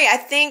Hillary,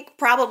 I think,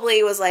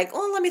 probably was like,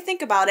 oh, let me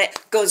think about it,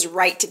 goes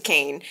right to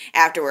Kane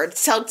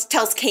afterwards,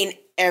 tells Kane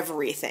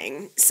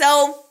everything.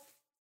 So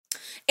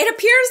it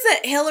appears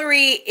that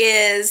Hillary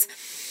is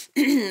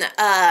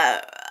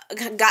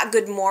got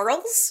good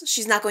morals.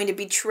 She's not going to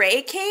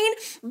betray Kane,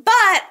 but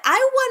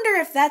I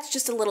wonder if that's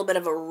just a little bit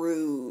of a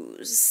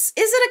ruse.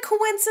 Is it a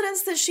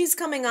coincidence that she's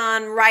coming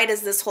on right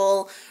as this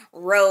whole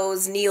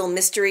Rose Neil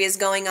mystery is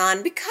going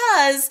on?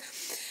 Because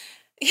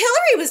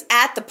Hillary was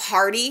at the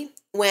party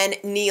when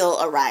Neil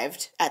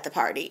arrived at the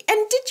party.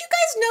 And did you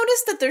guys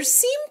notice that there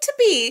seemed to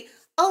be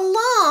a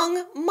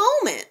long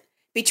moment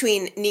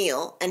between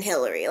Neil and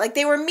Hillary? Like,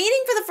 they were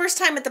meeting for the first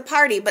time at the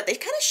party, but they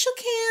kind of shook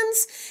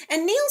hands,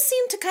 and Neil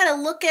seemed to kind of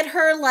look at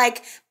her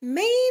like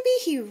maybe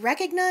he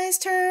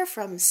recognized her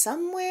from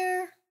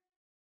somewhere.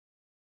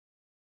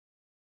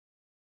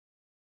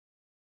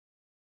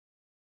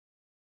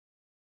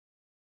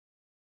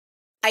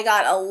 I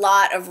got a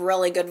lot of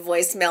really good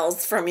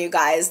voicemails from you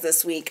guys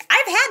this week.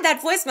 I've had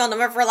that voicemail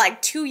number for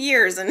like 2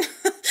 years, and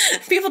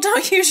people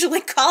don't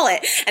usually call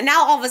it. And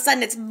now all of a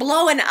sudden it's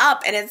blowing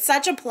up, and it's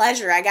such a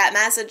pleasure. I got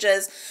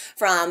messages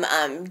from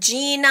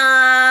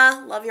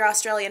Gina, love your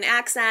Australian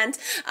accent,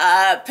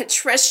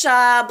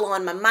 Patricia,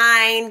 blowing my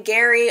mind,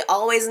 Gary,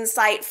 always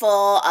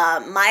insightful,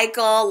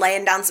 Michael,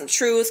 laying down some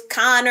truth,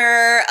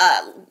 Connor,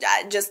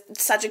 just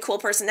such a cool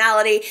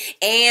personality,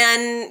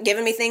 and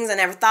giving me things I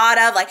never thought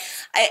of. Like,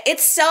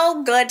 it's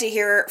so good to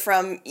hear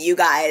from you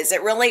guys.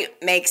 It really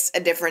makes a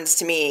difference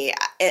to me.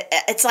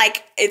 It's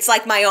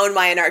like my own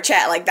YNR our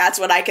chat. Like, that's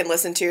what I can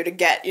listen to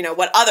get,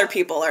 what other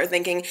people are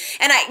thinking.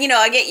 And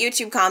I get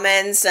YouTube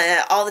comments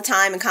all the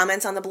time and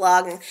comments on the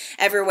blog and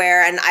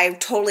everywhere. And I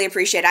totally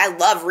appreciate it. I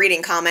love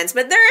reading comments,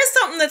 but there is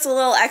something that's a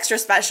little extra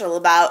special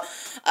about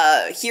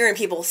hearing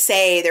people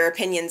say their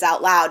opinions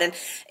out loud. And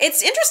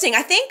it's interesting.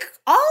 I think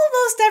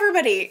almost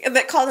everybody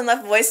that called and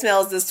left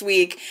voicemails this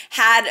week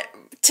had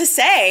to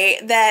say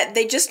that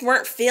they just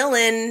weren't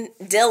feeling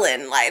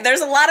Dylan. Like,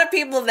 there's a lot of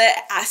people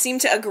that seem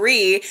to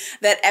agree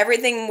that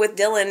everything with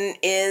Dylan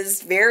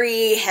is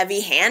very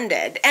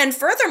heavy-handed. And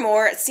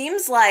furthermore, it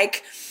seems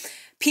like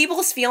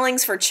people's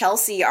feelings for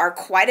Chelsea are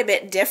quite a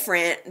bit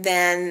different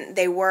than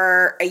they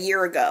were a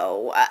year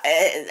ago.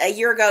 A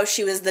year ago,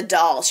 she was the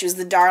doll. She was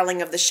the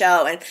darling of the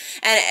show. And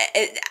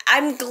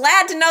I'm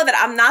glad to know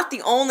that I'm not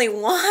the only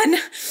one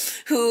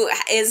who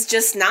is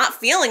just not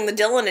feeling the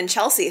Dylan and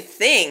Chelsea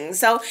thing.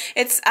 So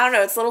it's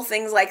little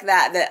things like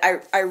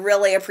that I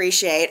really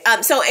appreciate.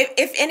 So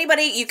if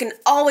anybody, you can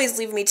always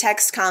leave me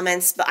text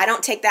comments, but I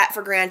don't take that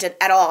for granted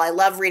at all. I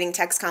love reading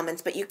text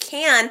comments, but you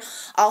can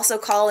also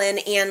call in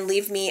and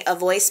leave me a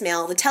voicemail.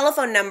 The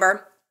telephone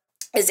number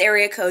is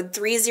area code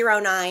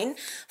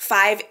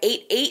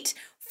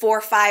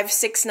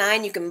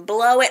 309-588-4569. You can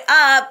blow it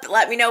up.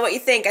 Let me know what you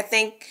think. I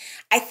think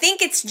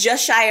it's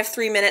just shy of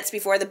 3 minutes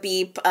before the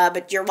beep,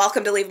 but you're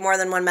welcome to leave more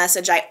than one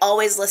message. I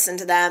always listen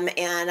to them,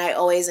 and I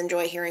always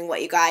enjoy hearing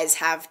what you guys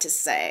have to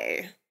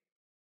say.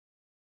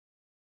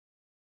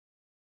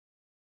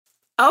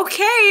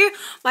 Okay,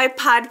 my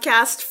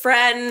podcast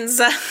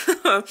friends,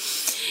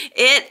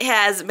 it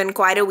has been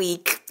quite a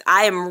week.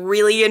 I am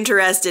really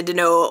interested to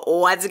know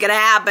what's going to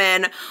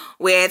happen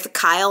with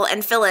Kyle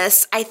and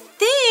Phyllis. I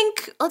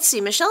think,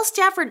 Michelle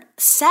Stafford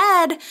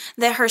said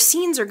that her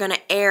scenes are going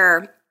to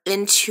air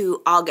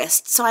into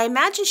August. So I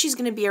imagine she's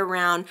going to be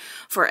around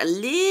for a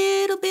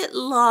little bit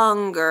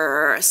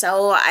longer.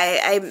 So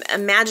I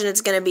imagine it's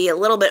going to be a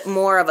little bit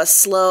more of a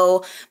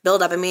slow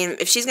build-up. I mean,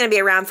 if she's going to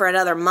be around for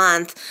another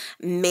month,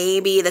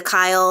 maybe the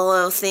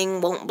Kyle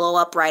thing won't blow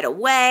up right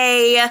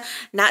away.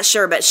 Not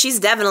sure, but she's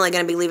definitely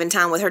going to be leaving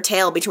town with her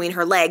tail between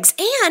her legs.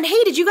 And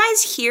hey, did you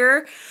guys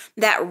hear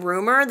that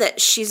rumor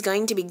that she's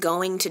going to be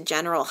going to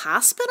General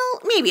Hospital?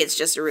 Maybe it's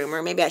just a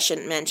rumor. Maybe I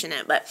shouldn't mention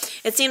it, but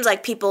it seems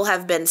like people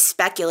have been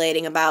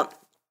speculating about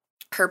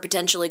her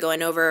potentially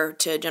going over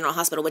to General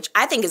Hospital, which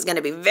I think is going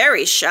to be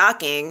very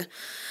shocking.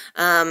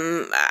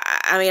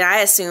 I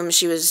assume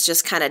she was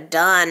just kind of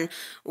done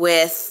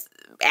with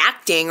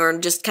acting or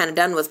just kind of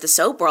done with the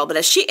soap world. But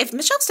if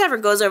Michelle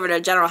Stafford goes over to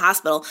General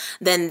Hospital,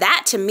 then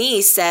that to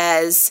me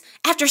says,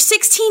 after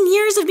 16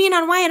 years of being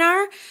on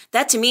Y&R,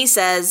 that to me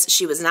says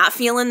she was not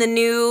feeling the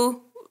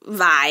new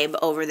vibe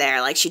over there.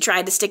 Like, she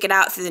tried to stick it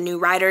out through the new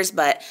writers,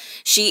 but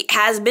she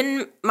has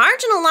been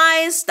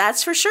marginalized,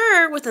 that's for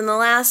sure,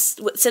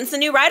 since the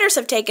new writers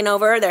have taken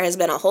over. There has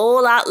been a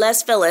whole lot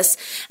less Phyllis,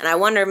 and I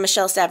wonder if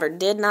Michelle Stafford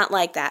did not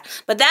like that.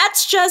 But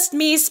that's just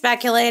me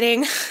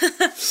speculating.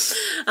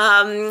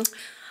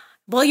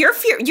 Well, you're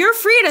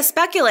free to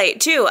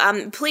speculate, too.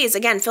 Please,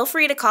 again, feel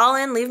free to call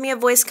in, leave me a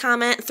voice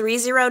comment,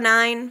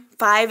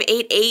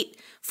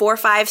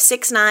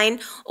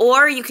 309-588-4569,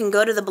 or you can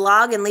go to the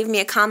blog and leave me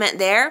a comment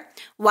there,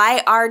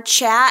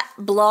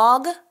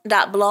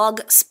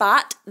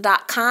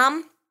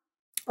 yrchatblog.blogspot.com,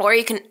 or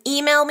you can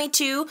email me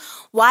to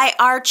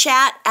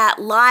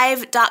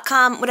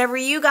yrchat@live.com, whatever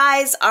you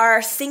guys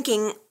are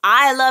thinking.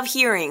 I love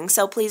hearing,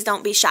 so please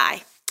don't be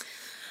shy.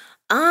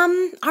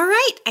 All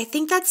right, I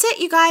think that's it,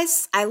 you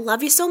guys. I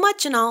love you so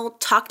much, and I'll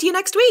talk to you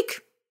next week.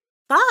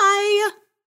 Bye!